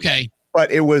 We were okay.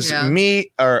 But it was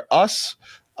me or us,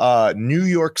 New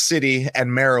York City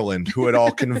and Maryland who had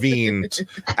all convened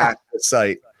at the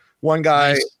site. One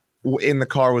guy in the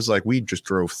car was like, we just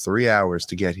drove 3 hours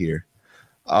to get here.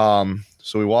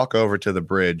 So we walk over to the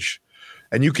bridge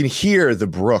and you can hear the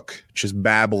brook just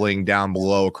babbling down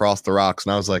below across the rocks.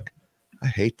 And I was like, I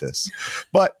hate this.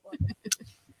 But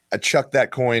I chucked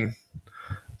that coin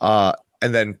and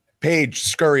then Paige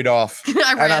scurried off.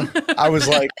 I ran. And I was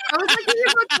like, here you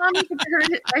go, Tommy.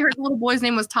 I heard the little boy's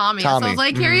name was Tommy. So I was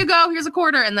like, here you go. Here's a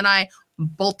quarter. And then I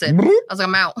bolted. I was like,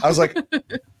 I'm out. I was like,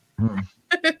 and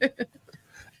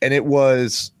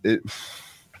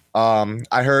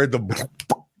I heard the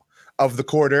of the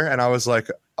quarter and I was like,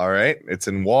 all right, it's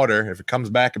in water. If it comes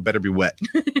back, it better be wet.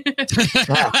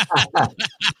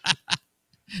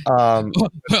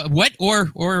 Wet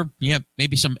or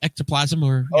maybe some ectoplasm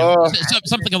or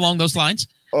something along those lines.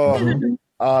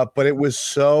 But it was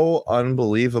so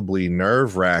unbelievably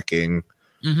nerve-wracking,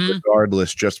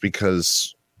 regardless, just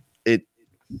because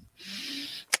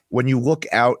when you look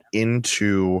out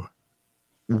into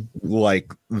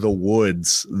like the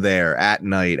woods there at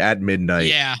night, at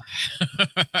midnight,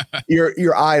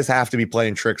 your eyes have to be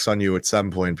playing tricks on you at some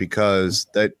point because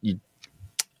it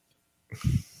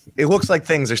looks like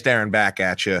things are staring back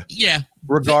at you. Yeah.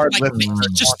 Regardless.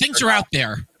 Just things are out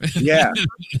there. Yeah.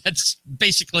 That's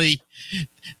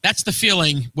the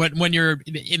feeling when you're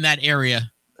in that area.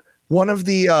 One of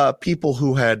the people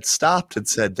who had stopped had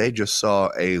said they just saw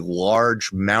a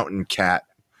large mountain cat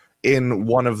in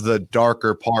one of the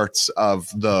darker parts of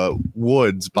the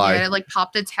woods it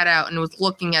popped its head out and was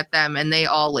looking at them, and they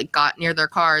all got near their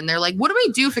car and they're like, what do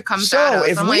we do if it comes at us?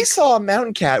 So if we saw a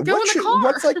mountain cat,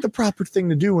 what's like the proper thing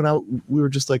to do? And we were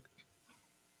just like,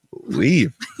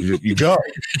 leave. You go.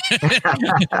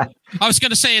 I was going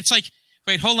to say, it's like,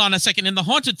 wait, hold on a second. In the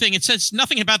haunted thing, it says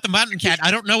nothing about the mountain cat. I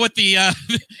don't know what the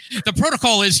the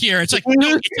protocol is here. It's like,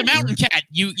 no, it's a mountain cat.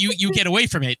 You get away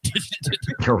from it.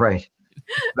 You're right.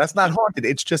 That's not haunted.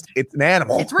 It's an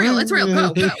animal. It's real. It's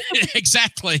real. Go.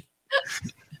 Exactly.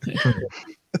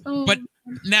 But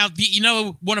now,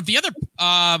 one of the other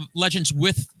legends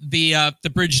with the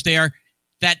bridge there,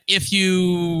 that if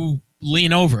you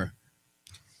lean over,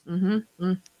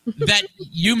 that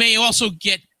you may also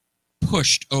get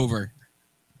pushed over.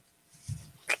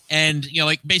 And,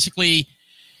 basically,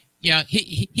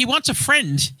 he wants a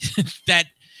friend that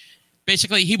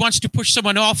basically he wants to push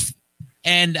someone off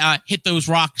and hit those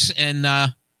rocks and,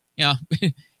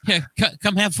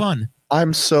 come have fun.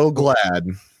 I'm so glad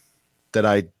that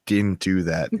I didn't do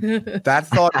that. That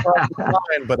thought crossed my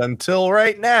mind, but until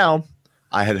right now,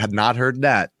 I had not heard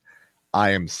that. I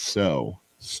am so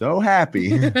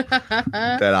happy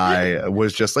that I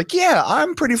was just like, yeah,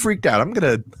 I'm pretty freaked out. I'm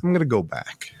gonna go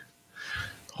back.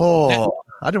 I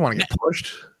didn't want to get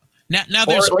pushed. Now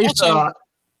there's also.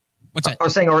 What's that? I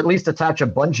was saying, or at least attach a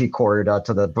bungee cord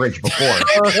to the bridge before.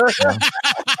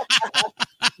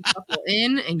 Buckle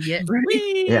in and get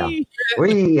ready. Yeah.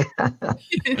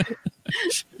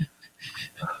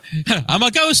 I'm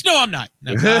a ghost. No, I'm not.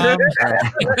 No,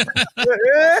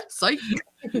 Psych.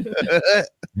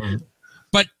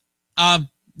 But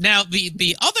now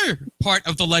the other part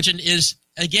of the legend is,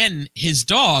 again, his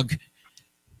dog.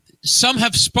 Some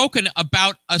have spoken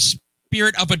about a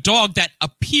spirit of a dog that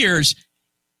appears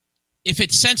if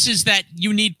it senses that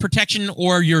you need protection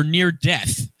or you're near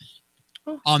death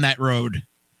on that road.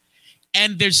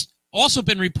 And there's also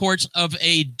been reports of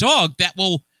a dog that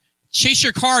will chase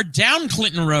your car down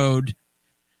Clinton Road,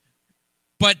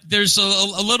 but there's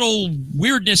a little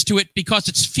weirdness to it because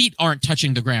its feet aren't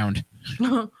touching the ground.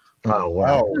 Oh,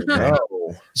 wow. No.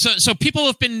 So people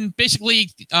have been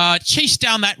basically chased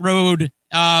down that road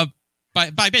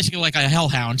by basically like a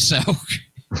hellhound. So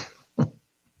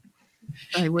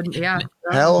I wouldn't. Yeah.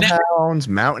 Hellhounds,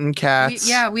 mountain cats.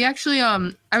 We actually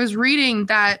I was reading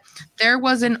that there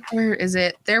was an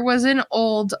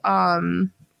old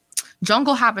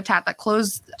jungle habitat that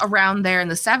closed around there in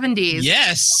the 70s.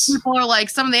 Yes. People are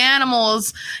like, some of the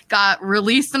animals got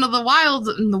released into the wild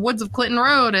in the woods of Clinton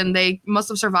Road, and they must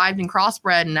have survived and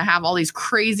crossbred and have all these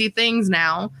crazy things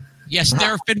now. Yes, there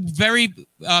have been very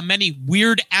many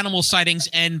weird animal sightings,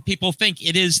 and people think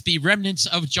it is the remnants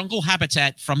of jungle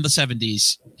habitat from the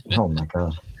 70s. Oh, my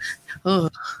God.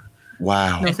 Ugh.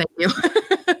 Wow. No, thank you.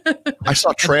 I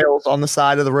saw trails on the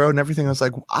side of the road and everything. I was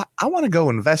like, I want to go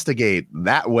investigate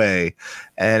that way.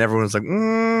 And everyone was like,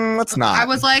 let's not. I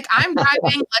was like, I'm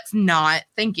driving. Let's not.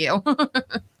 Thank you.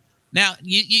 Now,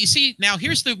 you see, now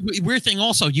here's the weird thing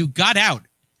also. You got out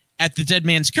at the Dead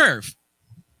Man's Curve.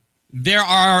 There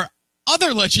are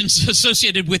other legends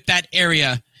associated with that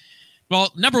area.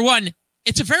 Well, number one,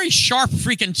 it's a very sharp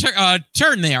freaking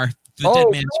turn there. The Dead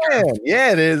Man's Curve.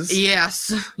 Yeah, it is.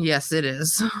 Yes, it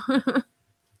is.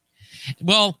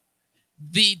 Well,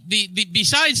 the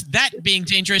besides that being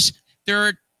dangerous, there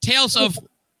are tales of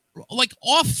like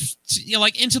off,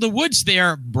 like into the woods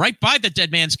there, right by the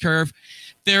Dead Man's Curve.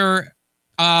 There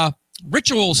are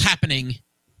rituals happening.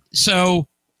 So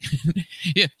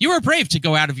you were brave to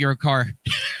go out of your car.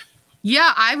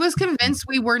 Yeah, I was convinced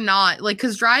we were not. Like,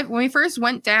 because when we first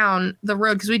went down the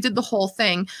road, because we did the whole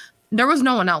thing, there was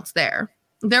no one else there.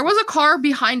 There was a car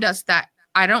behind us that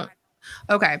I don't.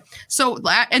 Okay, so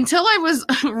until I was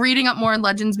reading up more on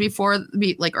legends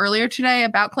earlier today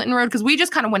about Clinton Road, because we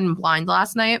just kind of went in blind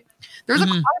last night. There was a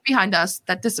car behind us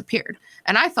that disappeared,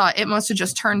 and I thought it must have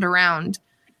just turned around.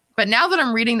 But now that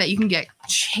I'm reading that you can get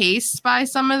chased by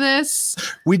some of this,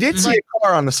 we did see a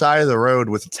car on the side of the road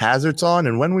with its hazards on,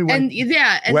 and when we went,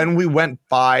 when we went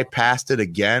by past it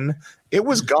again, it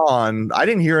was gone. I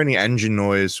didn't hear any engine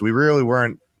noise. We really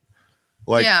weren't.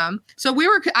 So we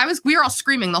were all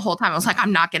screaming the whole time. I was like,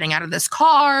 I'm not getting out of this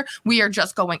car. We are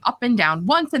just going up and down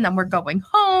once, and then we're going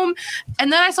home.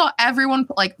 And then I saw everyone,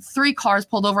 like 3 cars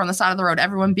pulled over on the side of the road,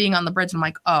 everyone being on the bridge. I'm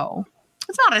like, oh,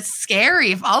 it's not as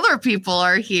scary if other people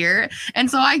are here.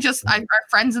 And so our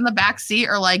friends in the back seat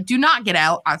are like, do not get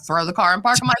out. I throw the car and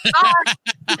park. I'm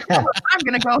like, I'm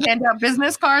going to go hand out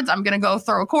business cards. I'm going to go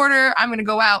throw a quarter. I'm going to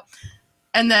go out.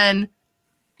 And then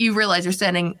you realize you're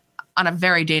standing on a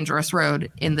very dangerous road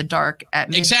in the dark at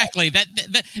midnight. Exactly.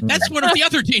 That's one of the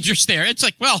other dangers there. It's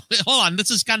like, well, hold on,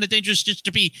 this is kind of dangerous just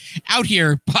to be out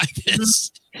here by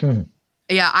this.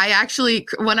 Yeah, I actually,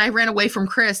 when I ran away from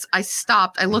Chris, I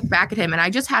stopped. I looked back at him, and I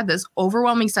just had this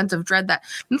overwhelming sense of dread that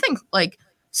nothing like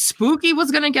spooky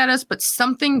was going to get us, but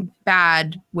something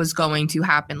bad was going to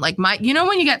happen. Like when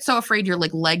you get so afraid your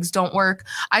like legs don't work.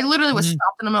 I literally was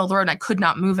stopped in the middle of the road and I could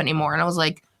not move anymore. And I was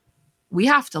like, we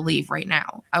have to leave right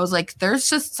now. I was like, there's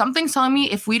just something telling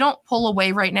me if we don't pull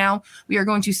away right now, we are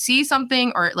going to see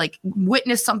something or like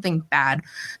witness something bad.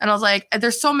 And I was like,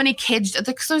 there's so many kids.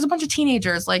 There's a bunch of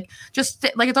teenagers,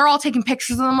 they're all taking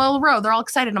pictures in the middle of the road. They're all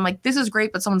excited. I'm like, this is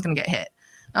great, but someone's going to get hit.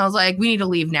 And I was like, we need to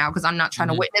leave now because I'm not trying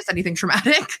to witness anything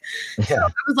traumatic. Yeah. So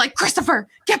I was like, Christopher,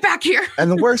 get back here. And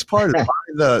the worst part is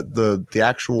by the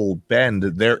actual bend,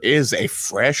 there is a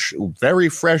very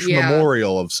fresh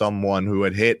memorial of someone who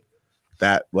had hit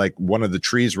that, like one of the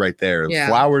trees right there. Yeah.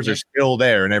 Flowers are still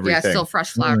there and everything. Yeah, still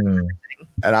fresh flowers and everything.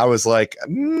 And I was like,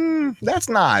 that's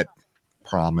not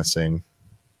promising.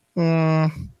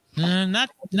 Not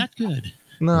good.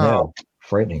 No.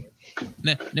 Frightening.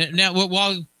 Now,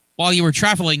 while you were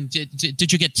traveling,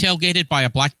 did you get tailgated by a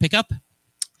black pickup?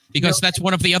 Because that's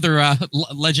one of the other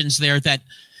legends there that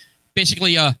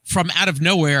basically from out of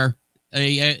nowhere,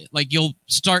 you'll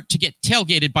start to get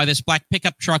tailgated by this black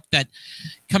pickup truck that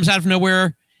comes out of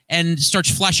nowhere and starts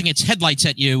flashing its headlights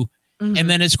at you. Mm-hmm. And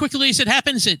then as quickly as it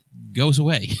happens, it goes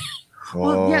away.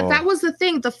 Well, yeah, that was the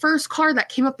thing. The first car that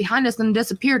came up behind us and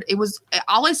disappeared,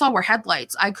 all I saw were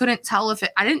headlights. I couldn't tell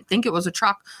I didn't think it was a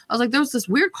truck. I was like, there was this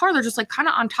weird car. They're just like kind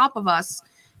of on top of us.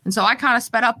 And so I kind of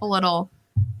sped up a little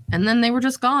and then they were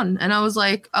just gone. And I was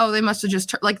like, oh, they must have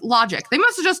just like logic. They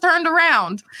must have just turned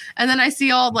around. And then I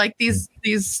see all like these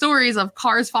stories of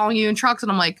cars following you in trucks.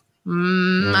 And I'm like,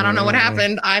 I don't know what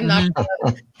happened. I'm not going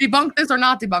to debunk this or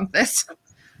not debunk this.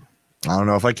 I don't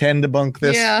know if I can debunk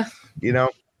this. Yeah. You know,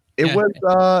 it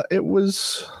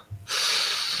was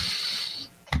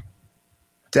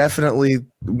definitely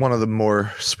one of the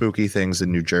more spooky things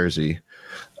in New Jersey.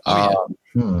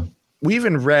 We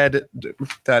even read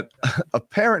that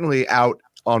apparently out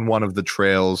on one of the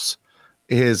trails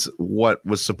is what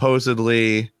was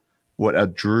supposedly a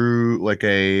druidic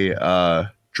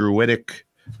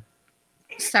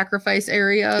sacrifice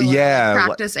area,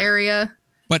 practice area.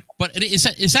 But is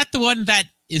that the one that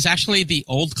is actually the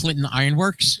old Clinton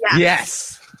Ironworks?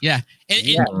 Yes. Yeah.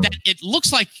 It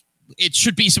looks like it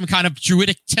should be some kind of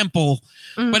druidic temple,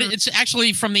 but it's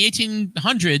actually from the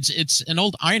 1800s. It's an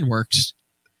old ironworks.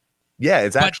 Yeah,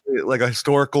 it's actually like a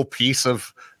historical piece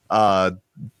of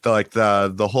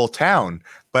the whole town.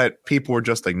 But people were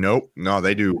just like, nope, no,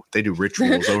 they do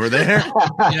rituals over there.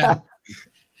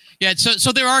 Yeah.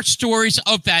 So there are stories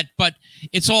of that, but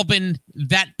it's all been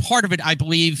that part of it, I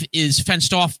believe, is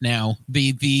fenced off now.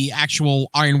 The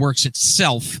actual ironworks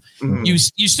itself. Mm-hmm.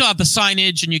 You still have the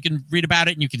signage and you can read about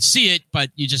it and you can see it, but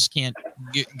you just can't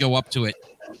go up to it.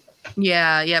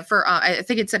 Yeah. For I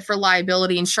think it said for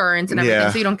liability insurance and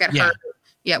everything, so you don't get hurt.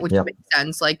 Yeah, which makes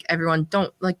sense. Like everyone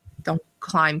don't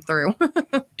climb through.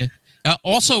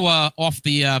 Also, off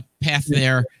the path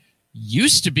there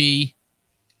used to be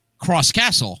Cross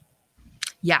Castle.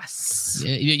 Yes.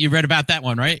 You read about that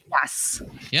one, right? Yes.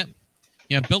 Yep.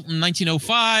 Yeah, built in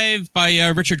 1905 by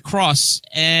Richard Cross,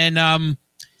 and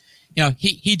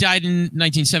he died in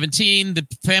 1917. The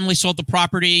family sold the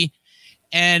property,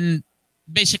 and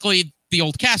basically the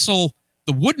old castle,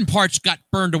 the wooden parts got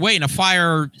burned away in a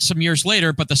fire some years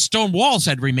later, but the stone walls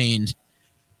had remained.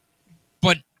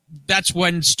 But that's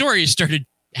when stories started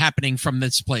happening from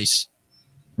this place,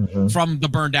 from the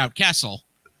burned out castle.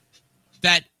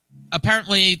 That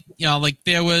apparently,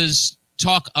 there was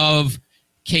talk of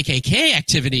KKK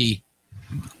activity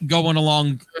going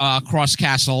along Cross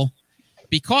Castle,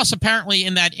 because apparently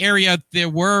in that area there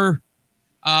were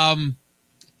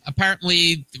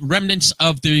apparently remnants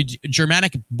of the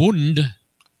Germanic Bund.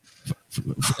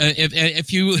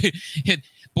 If you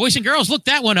boys and girls, look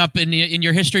that one up in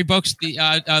your history books.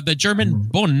 The German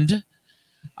Bund,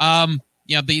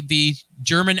 the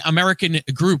German American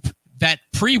group that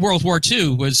pre-World War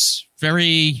II was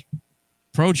very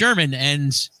pro-German,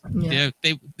 and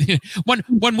they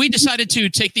when we decided to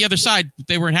take the other side,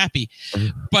 they weren't happy.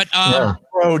 But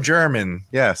pro-German,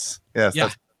 yes, yeah,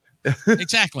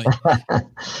 exactly.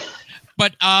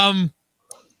 But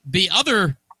the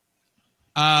other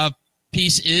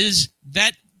piece is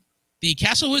that the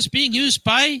castle was being used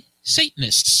by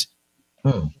Satanists,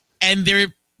 and there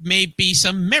may be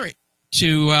some merit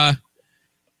to.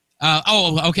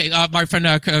 My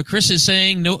friend Chris is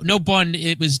saying no Bund.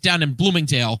 It was down in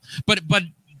Bloomingdale, but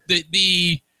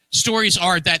the stories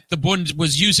are that the Bund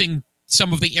was using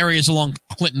some of the areas along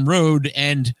Clinton Road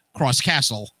and Cross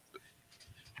Castle.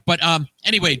 But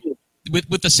anyway,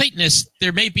 with the Satanists,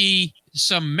 there may be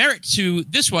some merit to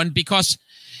this one, because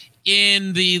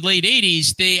in the late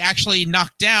 80s they actually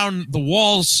knocked down the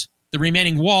walls, the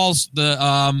remaining walls,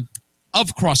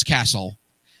 of Cross Castle.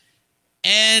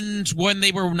 And when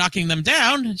they were knocking them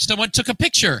down, someone took a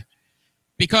picture,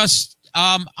 because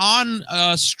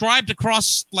scribed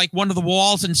across like one of the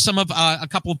walls and some of a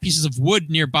couple of pieces of wood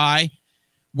nearby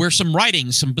were some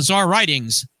writings, some bizarre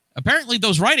writings. Apparently,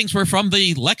 those writings were from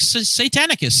the Lex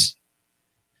Satanicus,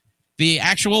 the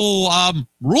actual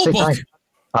rule book.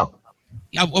 Oh,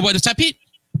 what is that, Pete?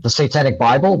 The Satanic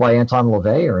Bible by Anton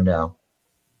LaVey, or no?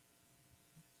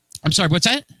 I'm sorry, what's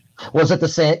that? Was it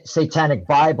the Satanic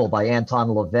Bible by Anton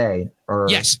LaVey? Or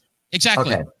yes,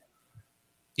 exactly. Okay.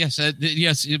 Yes,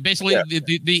 yes. Basically,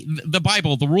 the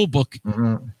Bible, the rule book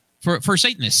for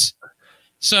Satanists.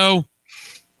 So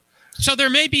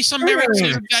there may be some merit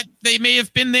to that. They may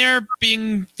have been there,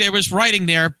 there was writing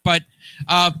there, but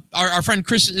our friend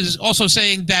Chris is also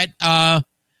saying that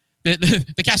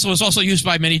the castle was also used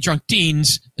by many drunk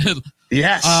teens.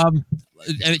 Yes.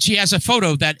 She has a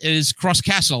photo that is Cross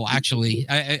Castle, actually.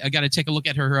 I got to take a look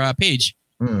at her page.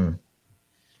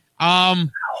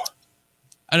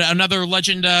 Another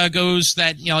legend goes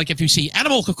that, like if you see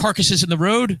animal carcasses in the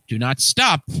road, do not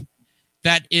stop.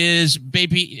 That is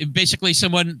basically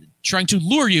someone trying to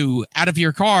lure you out of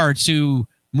your car to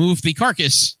move the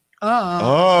carcass.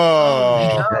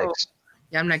 Oh. No.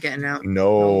 Yeah, I'm not getting out.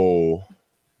 No.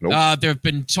 Nope. There have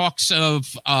been talks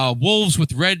of wolves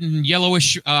with red and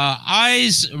yellowish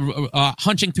eyes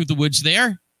hunting through the woods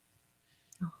there.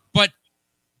 But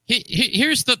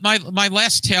here's my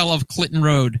last tale of Clinton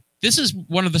Road. This is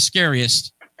one of the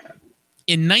scariest.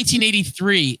 In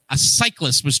 1983, a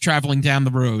cyclist was traveling down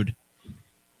the road,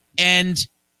 and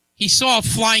he saw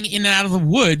flying in and out of the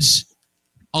woods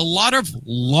a lot of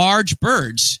large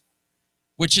birds,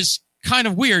 which is kind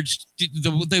of weird,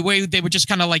 the way they were just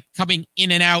kind of like coming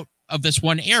in and out of this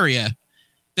one area.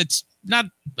 That's not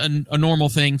a normal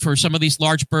thing for some of these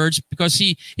large birds, because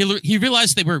he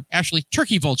realized they were actually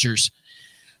turkey vultures.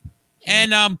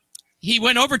 And he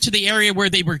went over to the area where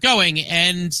they were going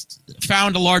and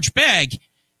found a large bag.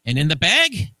 And in the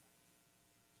bag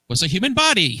was a human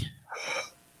body.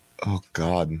 Oh,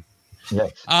 God.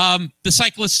 The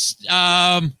cyclists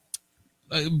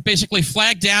basically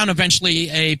flagged down eventually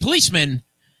a policeman.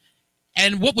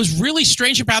 And what was really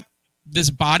strange about this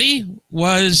body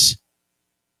was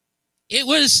it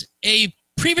was a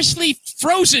previously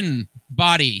frozen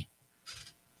body.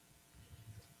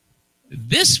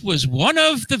 This was one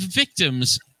of the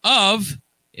victims of,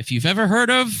 if you've ever heard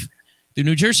of, the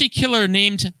New Jersey killer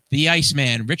named the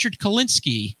Iceman, Richard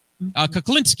Kuklinski.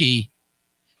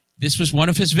 This was one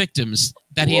of his victims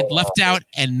that he had left out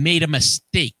and made a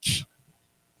mistake.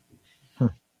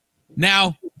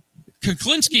 Now,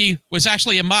 Kuklinski was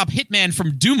actually a mob hitman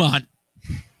from Dumont,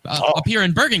 up here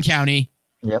in Bergen County.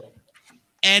 Yep.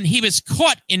 And he was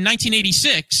caught in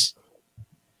 1986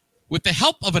 with the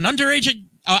help of an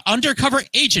undercover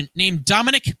agent named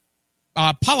Dominic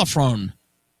Polifrone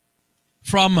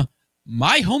from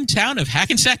my hometown of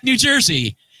Hackensack, New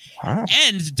Jersey. Wow.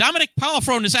 And Dominic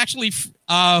Polifrone is actually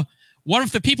one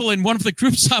of the people in one of the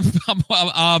groups I'm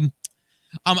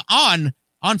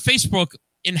on Facebook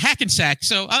in Hackensack.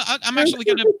 So I'm actually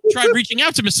going to try reaching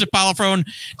out to Mr. Polifrone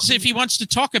to see if he wants to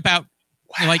talk about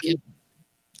like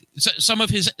some of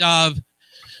his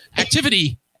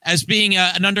activity as being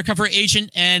an undercover agent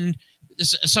and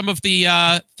some of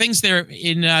the things there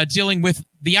in dealing with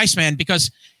the Iceman,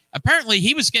 because apparently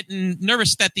he was getting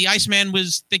nervous that the Iceman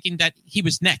was thinking that he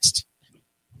was next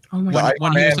when he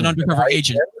was an undercover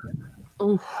agent.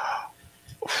 Ooh.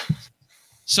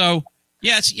 So,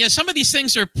 yes, some of these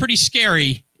things are pretty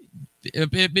scary.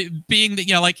 Being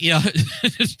that,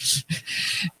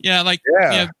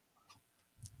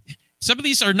 some of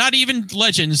these are not even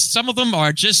legends. Some of them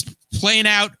are just plain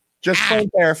out. Just plain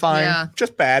terrifying. Yeah.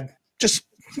 Just bad. Just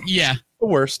the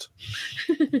worst.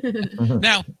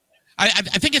 Now, I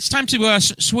think it's time to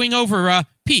swing over.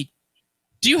 Pete,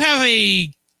 do you have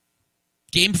a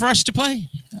game for us to play?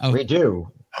 Oh. We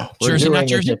do. Jersey, not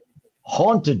Jersey?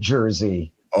 Haunted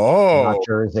Jersey. Oh. Not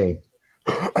Jersey.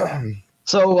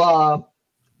 So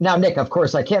now, Nick, of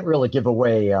course, I can't really give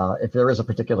away if there is a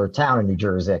particular town in New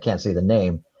Jersey. I can't say the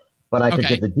name, but I could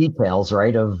give the details,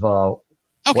 right, of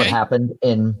what happened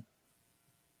in.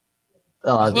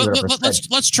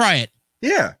 Let's try it.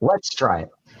 Yeah. Let's try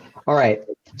it. All right.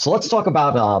 So let's talk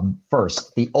about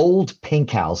first the old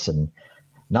Pink House, and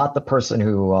not the person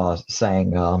who sang.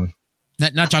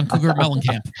 Not John Cougar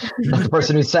Mellencamp. Not the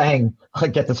person who sang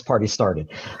 "Get This Party Started."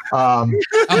 No.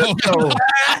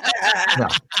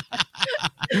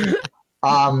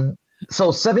 So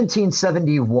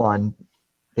 1771,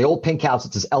 the old Pink House.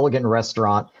 It's this elegant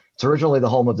restaurant. It's originally the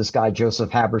home of this guy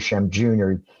Joseph Habersham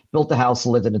Jr. He built the house,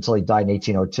 lived in it until he died in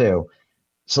 1802.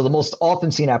 So the most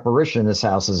often seen apparition in this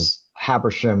house is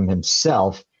Habersham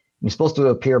himself. He's supposed to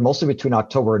appear mostly between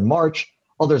October and March.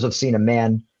 Others have seen a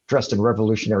man dressed in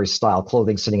revolutionary style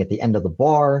clothing sitting at the end of the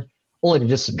bar, only to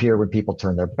disappear when people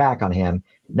turn their back on him.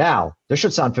 Now, this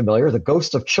should sound familiar. The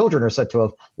ghosts of children are said to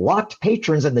have locked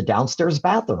patrons in the downstairs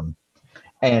bathroom.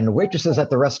 And waitresses at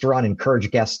the restaurant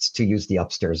encourage guests to use the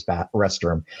upstairs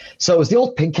restroom. So is the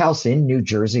old Pink House in New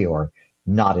Jersey or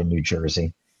not in New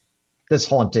Jersey? This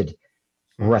haunted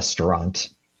restaurant.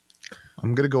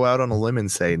 I'm going to go out on a limb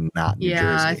and say not New Jersey.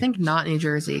 Yeah, I think not New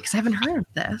Jersey because I haven't heard of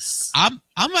this. I'm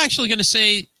actually going to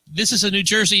say this is a New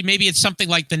Jersey. Maybe it's something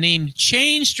like the name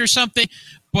changed or something.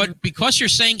 But because you're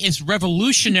saying it's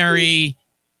revolutionary,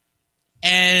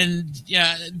 and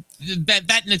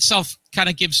that in itself kind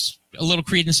of gives a little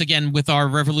credence again with our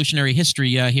revolutionary history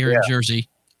here in Jersey.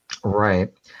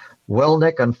 Right. Well,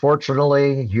 Nick,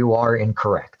 unfortunately, you are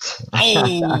incorrect.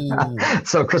 Oh.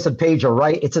 So Chris and Paige are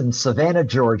right. It's in Savannah,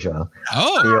 Georgia.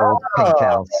 Oh. The old Pink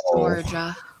House.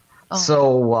 Georgia. Oh.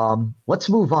 So let's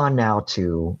move on now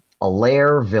to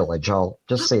Allaire Village. I'll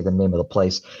just say the name of the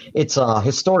place. It's a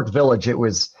historic village. It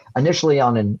was initially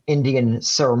on an Indian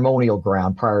ceremonial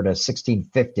ground prior to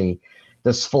 1650.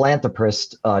 This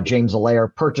philanthropist, James Allaire,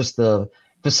 purchased the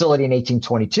facility in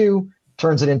 1822,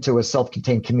 turns it into a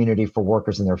self-contained community for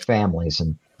workers and their families.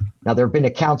 And now there have been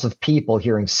accounts of people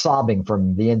hearing sobbing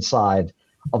from the inside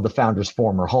of the founder's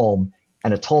former home,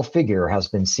 and a tall figure has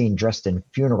been seen dressed in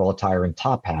funeral attire and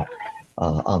top hat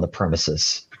on the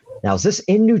premises. Now, is this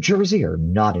in New Jersey or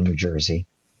not in New Jersey?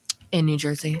 In New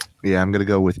Jersey. Yeah, I'm gonna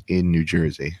go with in New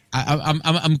Jersey.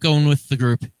 I'm going with the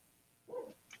group.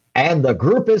 And the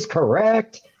group is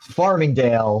correct.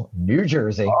 Farmingdale, New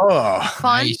Jersey. Oh,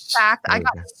 Fun nice. fact, I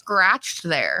got scratched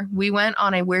there. We went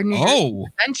on a weird New Jersey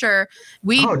adventure.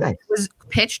 It was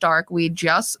pitch dark. We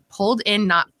just pulled in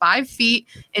not 5 feet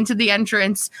into the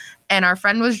entrance, and our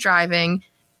friend was driving,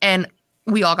 and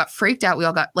we all got freaked out. We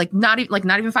all got not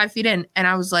even 5 feet in, and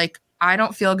I was like, I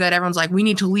don't feel good. Everyone's like, we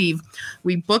need to leave.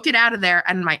 We booked it out of there,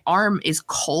 and my arm is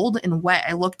cold and wet.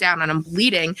 I look down and I'm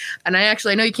bleeding. And I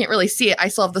know you can't really see it. I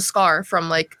still have the scar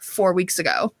from 4 weeks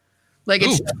ago.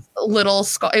 It's a little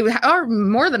scar, or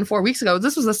more than 4 weeks ago.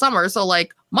 This was the summer, so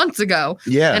months ago.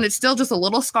 Yeah. And it's still just a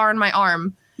little scar in my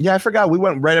arm. Yeah, I forgot. We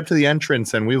went right up to the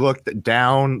entrance and we looked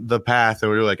down the path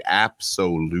and we were like,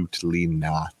 absolutely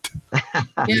not.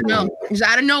 It was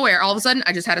out of nowhere. All of a sudden,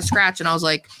 I just had a scratch and I was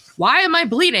like, why am I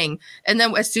bleeding? And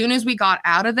then as soon as we got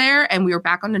out of there and we were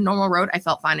back on the normal road, I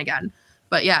felt fine again.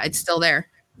 But yeah, it's still there.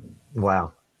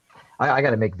 Wow. I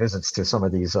got to make visits to some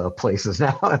of these places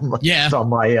now. Yeah. It's on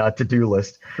my to-do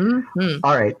list. Mm-hmm.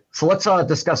 All right. So let's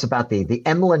discuss about the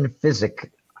Emlyn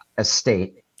Physic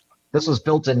estate. This was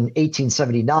built in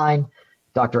 1879.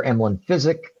 Dr. Emlyn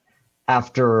Physic.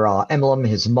 After Emlyn,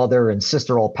 his mother and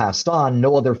sister all passed on,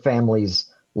 no other families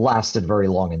lasted very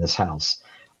long in this house.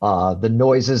 The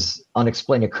noises,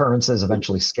 unexplained occurrences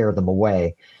eventually scared them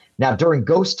away. Now, during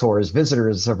ghost tours,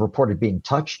 visitors have reported being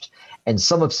touched, and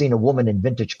some have seen a woman in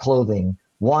vintage clothing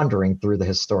wandering through the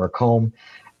historic home.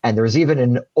 And there's even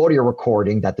an audio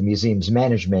recording that the museum's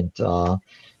management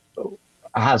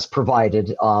has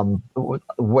provided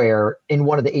where in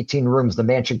one of the 18 rooms, the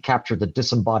mansion captured the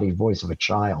disembodied voice of a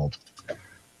child.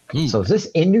 Ooh. So is this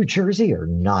in New Jersey or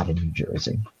not in New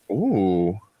Jersey?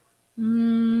 Ooh.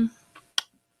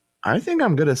 I think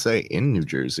I'm going to say in New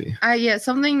Jersey.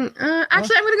 Something.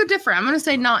 Actually, I'm going to go different. I'm going to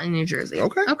say not in New Jersey.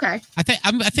 Okay. I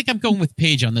think I'm going with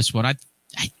Paige on this one. I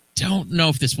don't know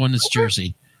if this one is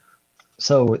Jersey.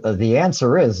 So the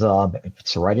answer is,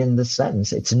 it's right in this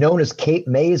sentence. It's known as Cape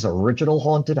May's original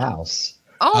haunted house.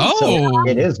 Oh, so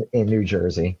it is in New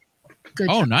Jersey. Good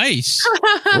job. Nice.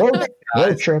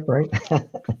 Road trip, right?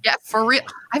 Yeah, for real.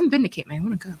 I haven't been to Cape May. I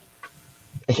want to go.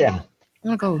 Yeah. I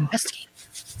want to go investigate.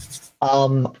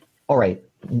 All right.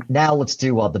 Now let's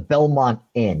do the Belmont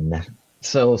Inn.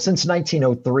 So since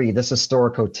 1903, this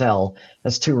historic hotel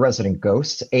has 2 resident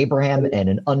ghosts, Abraham and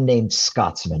an unnamed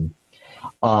Scotsman.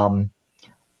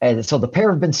 And so the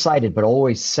pair have been sighted, but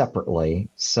always separately.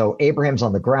 So Abraham's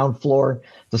on the ground floor.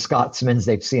 The Scotsmans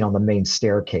they've seen on the main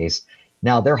staircase.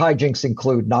 Now, their hijinks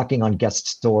include knocking on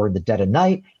guests' door in the dead of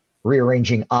night,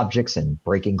 rearranging objects, and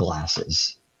breaking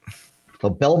glasses.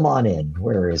 So Belmont Inn,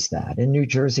 where is that? In New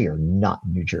Jersey or not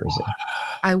New Jersey?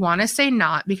 I want to say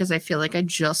not because I feel like I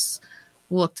just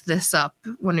looked this up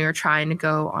when we were trying to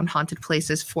go on haunted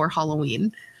places for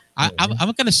Halloween. I'm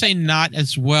going to say not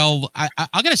as well. I'm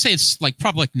going to say it's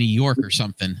probably New York or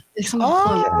something.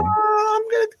 I'll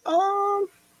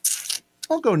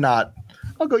go not.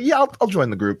 I'll go. Yeah, I'll join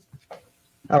the group.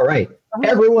 All right,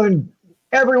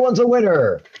 everyone's a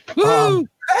winner. Woo!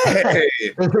 Hey.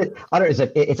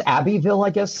 It's Abbeville, I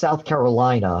guess, South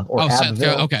Carolina, or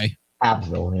Abbeville. Okay.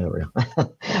 Abbeville. There we go.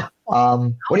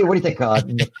 What do you think?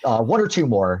 One or two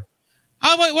more?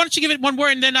 Why don't you give it one more,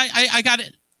 and then I got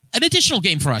it. An additional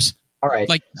game for us. All right.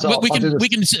 So we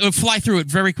can fly through it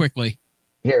very quickly.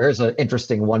 Here's an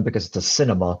interesting one because it's a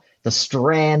cinema, the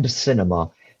Strand Cinema.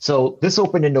 So this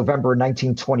opened in November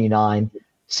 1929.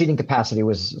 Seating capacity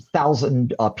was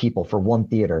 1,000 people for one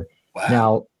theater. Wow.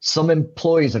 Now, some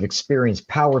employees have experienced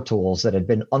power tools that had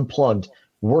been unplugged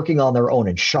working on their own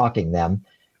and shocking them.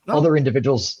 Oh. Other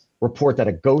individuals report that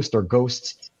a ghost or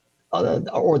ghosts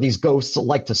or these ghosts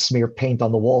like to smear paint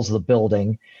on the walls of the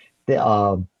building.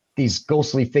 These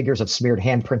ghostly figures have smeared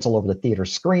handprints all over the theater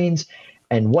screens.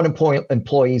 And one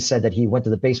employee said that he went to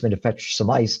the basement to fetch some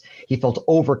ice. He felt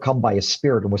overcome by a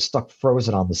spirit and was stuck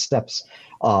frozen on the steps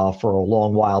for a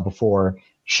long while before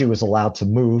she was allowed to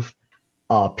move.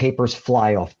 Papers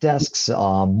fly off desks,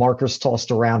 markers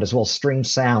tossed around, as well as strange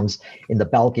sounds in the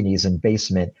balconies and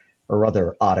basement or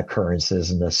other odd occurrences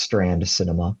in the Strand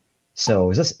Cinema. So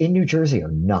is this in New Jersey or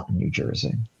not in New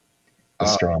Jersey?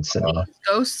 Austrian cinema.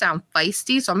 Ghosts sound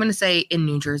feisty, so I'm going to say in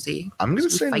New Jersey. I'm going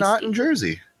to say not in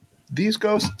Jersey. These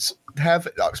ghosts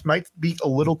might be a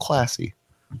little classy.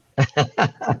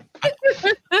 I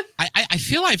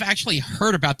feel I've actually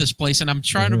heard about this place, and I'm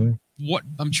trying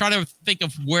to think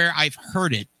of where I've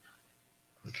heard it.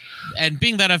 And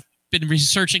being that I've been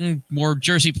researching more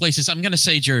Jersey places, I'm going to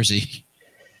say Jersey.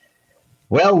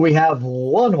 Well, we have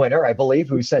one winner, I believe,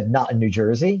 who said not in New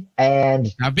Jersey,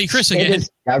 and that'd be Chris again.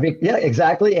 Yeah,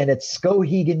 exactly, and it's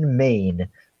Skowhegan, Maine.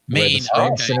 Maine,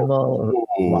 okay. Cinema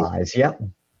lies. Yep.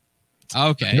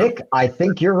 Okay. Nick, I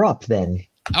think you're up then.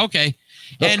 Okay.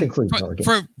 Let's and conclude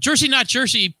for Jersey Not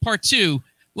Jersey Part 2,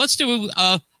 let's do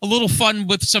a little fun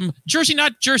with some Jersey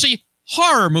Not Jersey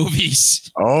horror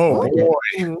movies. Oh,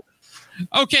 boy.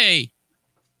 Okay.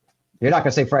 You're not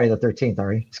going to say Friday the 13th,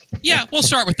 are you? Yeah, we'll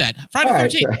start with that. Friday the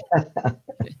 13th.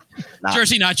 Sure.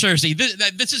 Jersey Not Jersey.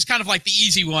 This is kind of like the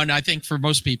easy one, I think, for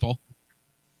most people.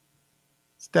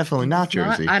 It's definitely not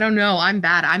Jersey. I don't know. I'm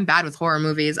bad. I'm bad with horror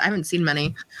movies. I haven't seen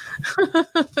many.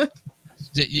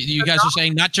 You guys are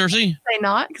saying not Jersey? Say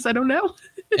not, because I don't know.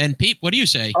 And Pete, what do you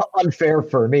say? Unfair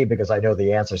for me because I know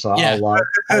the answer, so I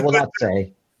will not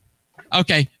say.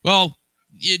 Okay. Well,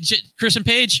 Chris and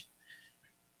Paige,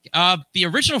 the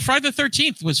original Friday the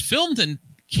 13th was filmed in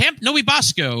Camp Noe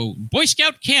Bosco, Boy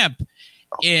Scout Camp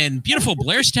in beautiful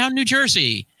Blairstown, New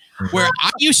Jersey, where I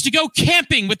used to go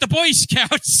camping with the Boy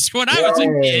Scouts when I was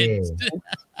a kid.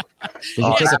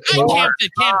 Yes, I camped at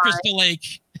Camp Crystal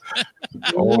Lake.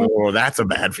 Oh, that's a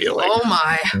bad feeling. Oh,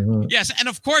 my. Mm-hmm. Yes, and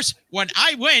of course, when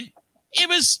I went, it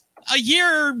was a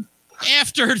year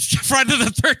after Friday the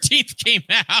 13th came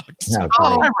out.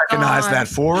 I recognize that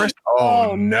forest.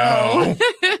 Oh, no.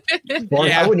 Well,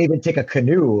 Yeah. I wouldn't even take a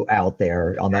canoe out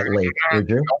there on that lake, would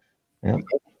you? Yeah.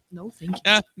 No, thank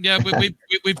you. Yeah,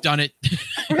 we've done it.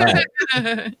 Right.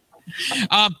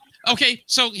 Okay,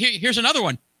 so here's another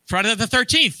one. Friday the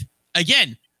 13th,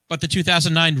 again, but the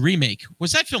 2009 remake.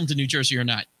 Was that filmed in New Jersey or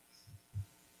not?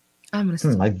 I'm gonna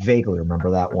say I vaguely remember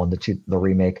that one, the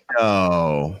remake.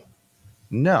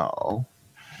 No.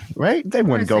 Right? They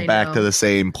wouldn't go back no. to the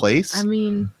same place. I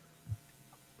mean,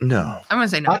 no. I'm gonna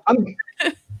say no.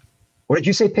 What did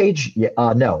you say, Paige? Yeah,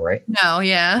 no, right? No,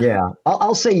 yeah. Yeah,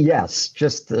 I'll say yes,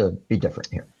 just to be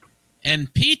different here.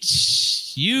 And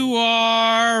Pete, you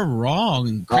are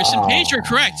wrong. Chris and Paige are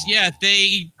correct. Yeah,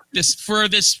 for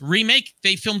this remake,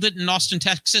 they filmed it in Austin,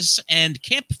 Texas, and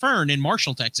Camp Fern in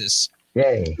Marshall, Texas.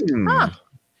 Yay! In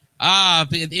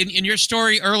your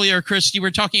story earlier, Chris, you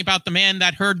were talking about the man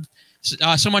that heard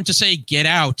someone to say "Get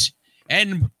out,"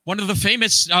 and one of the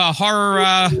famous horror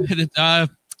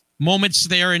moments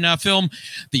there in a film,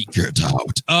 the "Get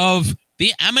Out" of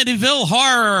the Amityville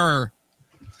Horror.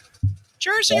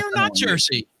 Jersey or not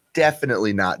Jersey?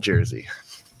 Definitely not Jersey.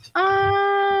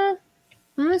 I'm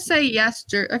gonna say yes.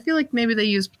 I feel like maybe they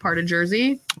used part of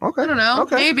Jersey. Okay. I don't know.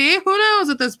 Okay. Maybe. Who knows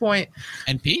at this point?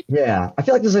 And Pete? Yeah, I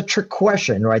feel like this is a trick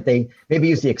question, right? They maybe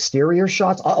use the exterior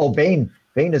shots. Bane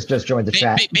has just joined the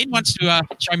chat. Bane wants to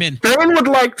chime in. Bane would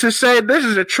like to say this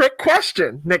is a trick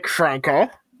question, Nick Franco.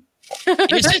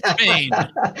 Is it Bane?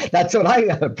 That's what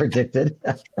I predicted.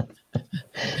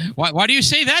 Why do you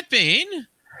say that, Bane?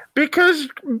 Because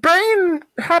Bane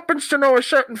happens to know a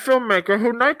certain filmmaker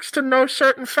who likes to know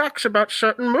certain facts about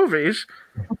certain movies.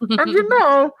 And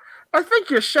I think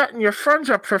you're setting your friends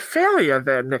up for failure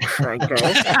there, Nick Franco.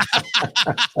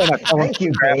 Thank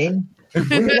you, Bane. Look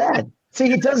at that. See,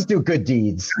 he does do good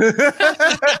deeds.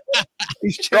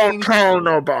 Don't tell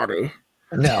nobody.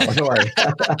 No, don't worry.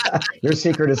 Your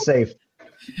secret is safe.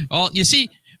 Well, you see,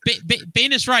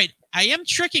 Bane is right. I am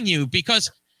tricking you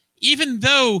because even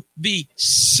though the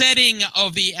setting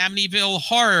of the Amityville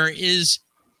Horror is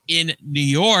in New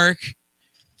York,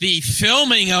 the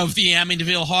filming of the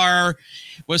Amityville Horror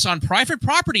was on private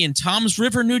property in Toms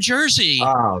River, New Jersey.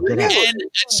 Oh, good. And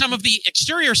some of the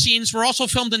exterior scenes were also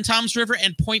filmed in Toms River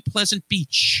and Point Pleasant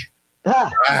Beach.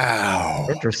 Wow.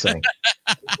 Interesting.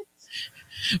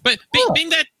 But being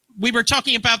that we were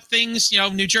talking about things,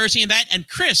 New Jersey and that, and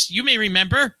Chris, you may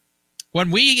remember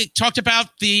when we talked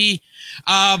about the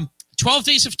 12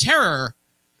 Days of Terror,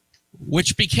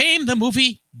 which became the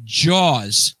movie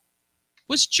Jaws.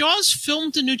 Was Jaws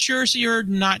filmed in New Jersey or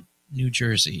not New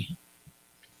Jersey?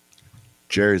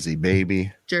 Jersey,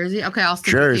 baby. Jersey? Okay, I'll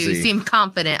stick Jersey. with you. You seem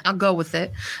confident. I'll go with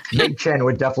it. Ming Chen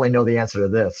would definitely know the answer to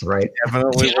this, right?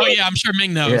 Definitely. Oh, yeah, I'm sure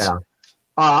Ming knows. Yeah.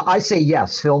 I say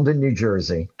yes, filmed in New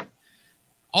Jersey.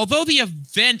 Although the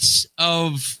events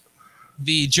of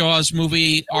the Jaws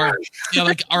movie are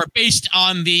based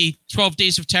on the 12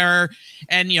 Days of Terror,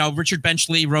 and Richard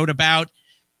Benchley wrote about,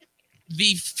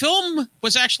 the film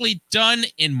was actually done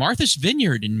in Martha's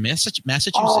Vineyard in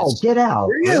Massachusetts. Oh, get out!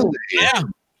 Really? Yeah.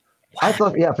 I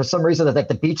thought, for some reason, that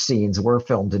the beach scenes were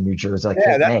filmed in New Jersey, like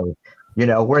Cape May,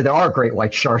 where there are great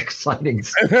white shark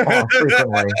sightings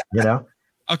frequently.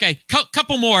 Okay,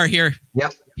 couple more here.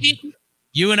 Yep. Pete,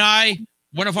 you and I,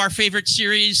 one of our favorite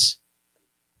series,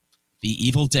 The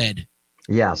Evil Dead.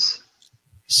 Yes.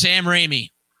 Sam Raimi.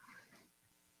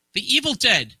 The Evil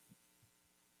Dead.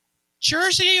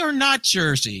 Jersey or not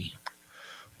Jersey?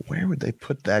 Where would they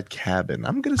put that cabin?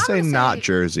 I'm going to say not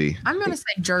Jersey. I'm going to say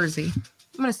Jersey.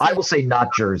 I will say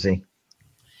not Jersey.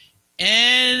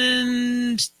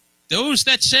 And those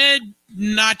that said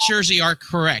not Jersey are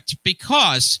correct,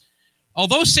 because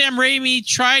although Sam Raimi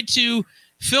tried to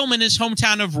film in his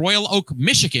hometown of Royal Oak,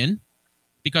 Michigan,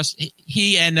 because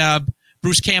he and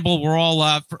Bruce Campbell were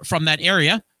all from that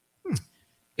area,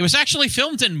 it was actually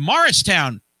filmed in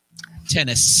Morristown,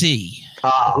 Tennessee.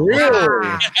 Oh,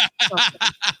 really?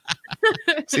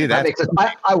 See, that makes sense.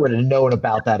 I would have known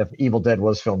about that if Evil Dead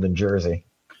was filmed in Jersey.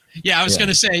 Yeah, I was going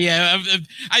to say,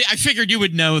 I figured you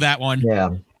would know that one.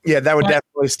 Yeah, that would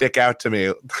definitely stick out to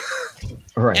me.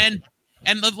 Right.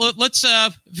 And let's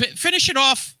finish it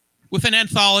off with an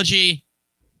anthology,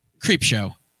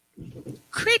 Creepshow.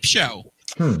 Creepshow.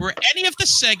 Were any of the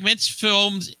segments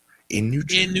filmed in New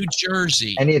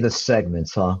Jersey? Any of the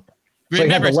segments, huh?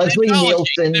 Remember, so Leslie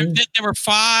Nielsen. There were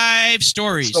 5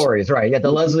 stories. Stories, right? Yeah,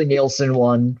 the Leslie Nielsen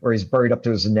one where he's buried up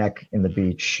to his neck in the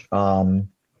beach.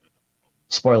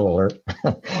 Spoiler alert.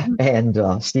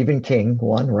 And Stephen King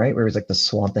one, right? Where he's like the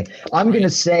swamp thing. I'm going to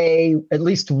say at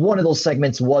least one of those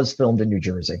segments was filmed in New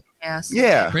Jersey. Yes.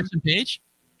 Yeah. Crimson Page?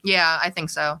 Yeah, I think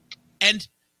so. And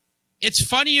it's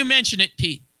funny you mention it,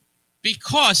 Pete,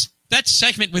 because that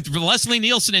segment with Leslie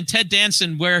Nielsen and Ted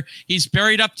Danson where he's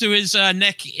buried up to his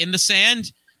neck in the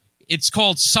sand, it's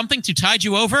called Something to Tide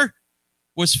You Over,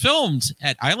 was filmed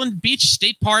at Island Beach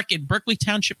State Park in Berkeley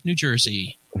Township, New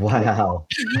Jersey. Wow.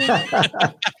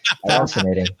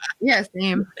 Fascinating. Yes,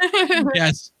 same.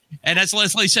 Yes. And as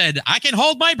Leslie said, I can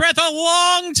hold my breath a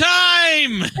long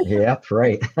time. Yep,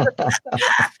 right.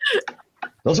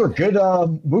 Those were good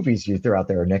movies you threw out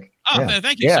there, Nick. Oh,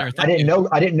 thank you, sir. I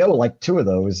didn't know like 2 of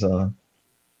those.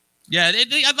 Yeah,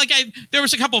 there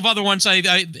was a couple of other ones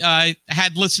I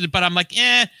had listed, but I'm like,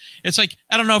 it's like,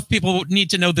 I don't know if people need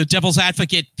to know the Devil's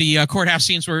Advocate, the courthouse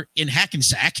scenes were in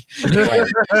Hackensack,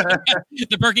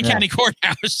 the Bergen County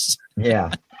Courthouse.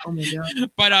 Yeah. Oh my God.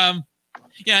 But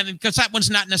because that one's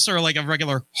not necessarily like a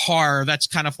regular horror. That's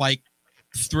kind of like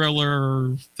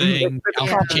thriller thing. Al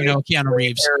Pacino, Keanu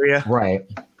Reeves. Area. Right.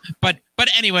 But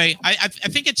anyway, I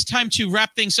think it's time to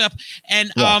wrap things up,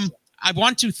 and I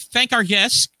want to thank our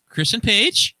guests, Chris and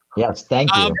Paige. Yes,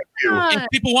 thank you. If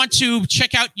people want to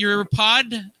check out your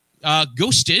pod,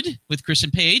 Ghosted with Chris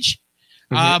and Paige,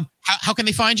 how can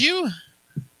they find you?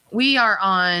 We are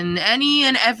on any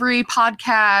and every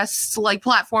podcast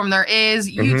platform there is: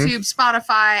 YouTube,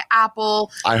 Spotify, Apple,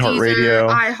 iHeartRadio,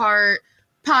 iHeart,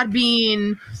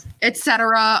 Podbean,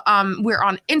 etc. We're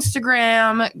on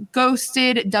Instagram,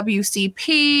 Ghosted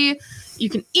WCP. You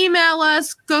can email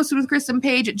us,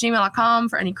 ghostedwithchrisandpage@gmail.com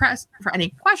for any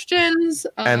questions.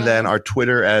 And then our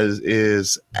Twitter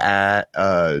is at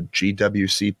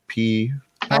GWCP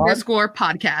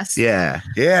 _podcast. Yeah.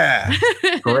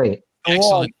 Great.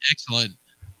 Excellent.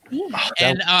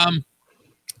 And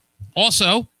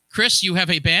also, Chris, you have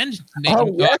a band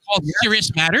called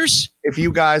Serious Matters. If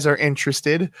you guys are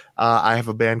interested, I have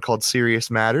a band called Serious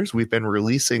Matters. We've been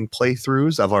releasing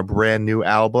playthroughs of our brand new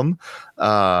album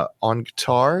on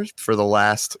guitar for the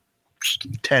last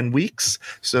 10 weeks.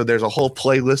 So there's a whole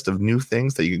playlist of new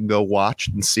things that you can go watch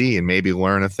and see and maybe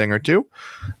learn a thing or two.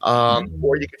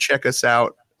 Or you can check us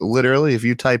out literally if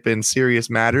you type in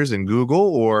Serious Matters in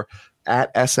Google or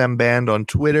at SM Band on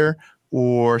Twitter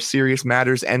or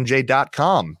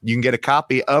SeriousMattersNJ.com. You can get a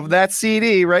copy of that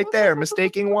CD right there,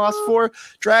 Mistaking Wasps for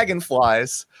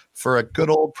Dragonflies, for a good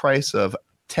old price of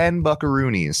 10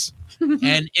 buckaroonies.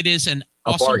 And it is an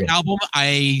awesome album.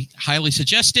 I highly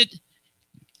suggest it.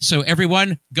 So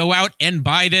everyone, go out and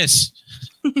buy this.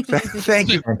 Thank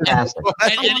you. Fantastic.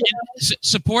 And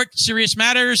support Serious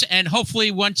Matters, and hopefully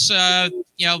once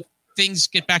things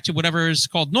get back to whatever is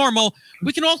called normal,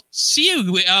 we can all see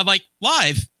you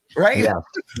live. Right? Yeah.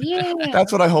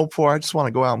 That's what I hope for. I just want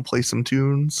to go out and play some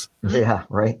tunes. Yeah,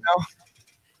 right.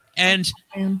 And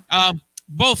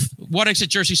both What Exit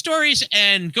Jersey Stories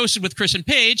and Ghosted with Chris and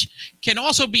Paige can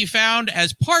also be found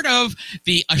as part of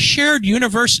the A Shared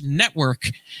Universe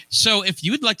Network. So if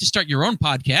you'd like to start your own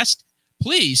podcast,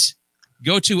 please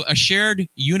go to a Shared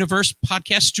Universe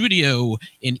podcast studio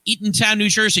in Eatontown, New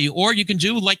Jersey, or you can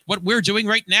do like what we're doing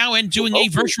right now and doing a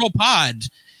virtual pod.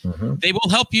 Mm-hmm. They will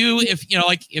help you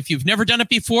if you've never done it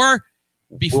before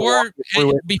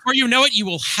you know it, you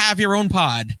will have your own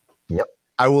pod. Yep.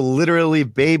 I will literally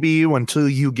baby you until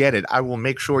you get it. I will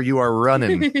make sure you are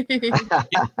running.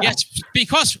 Yes,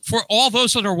 because for all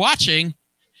those that are watching,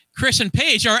 Chris and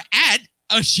Paige are at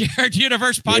a Shared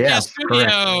Universe podcast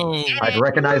studio. Correct. I'd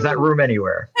recognize that room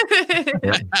anywhere.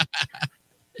 Yep.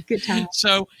 Good time.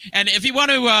 So, and if you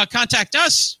want to contact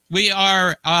us, we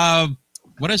are,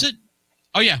 what is it?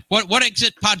 Oh, yeah. What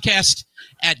Exit Podcast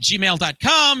at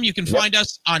gmail.com. You can find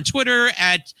us on Twitter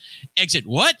at Exit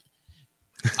What.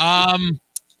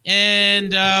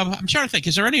 And I'm trying to think,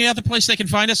 is there any other place they can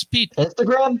find us, Pete?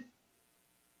 Instagram?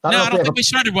 I don't think we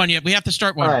started one yet. We have to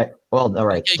start one. All right. Well, all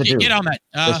right. Get on that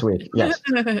this week. Yes.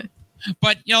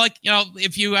 But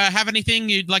if you have anything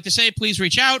you'd like to say, please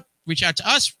reach out. Reach out to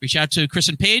us. Reach out to Chris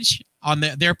and Paige on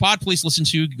their pod. Please listen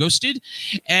to Ghosted.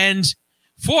 And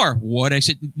for What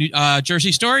Exit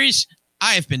Jersey Stories,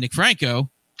 I have been Nick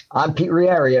Franco. I'm Pete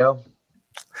Riario.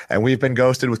 And we've been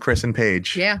Ghosted with Chris and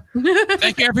Paige. Yeah.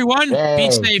 Thank you, everyone.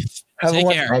 Be safe. Take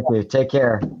care. Thank you. Take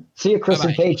care. See you, Chris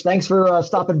and Paige. Thanks for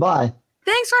stopping by.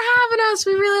 Thanks for having us.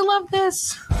 We really love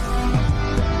this.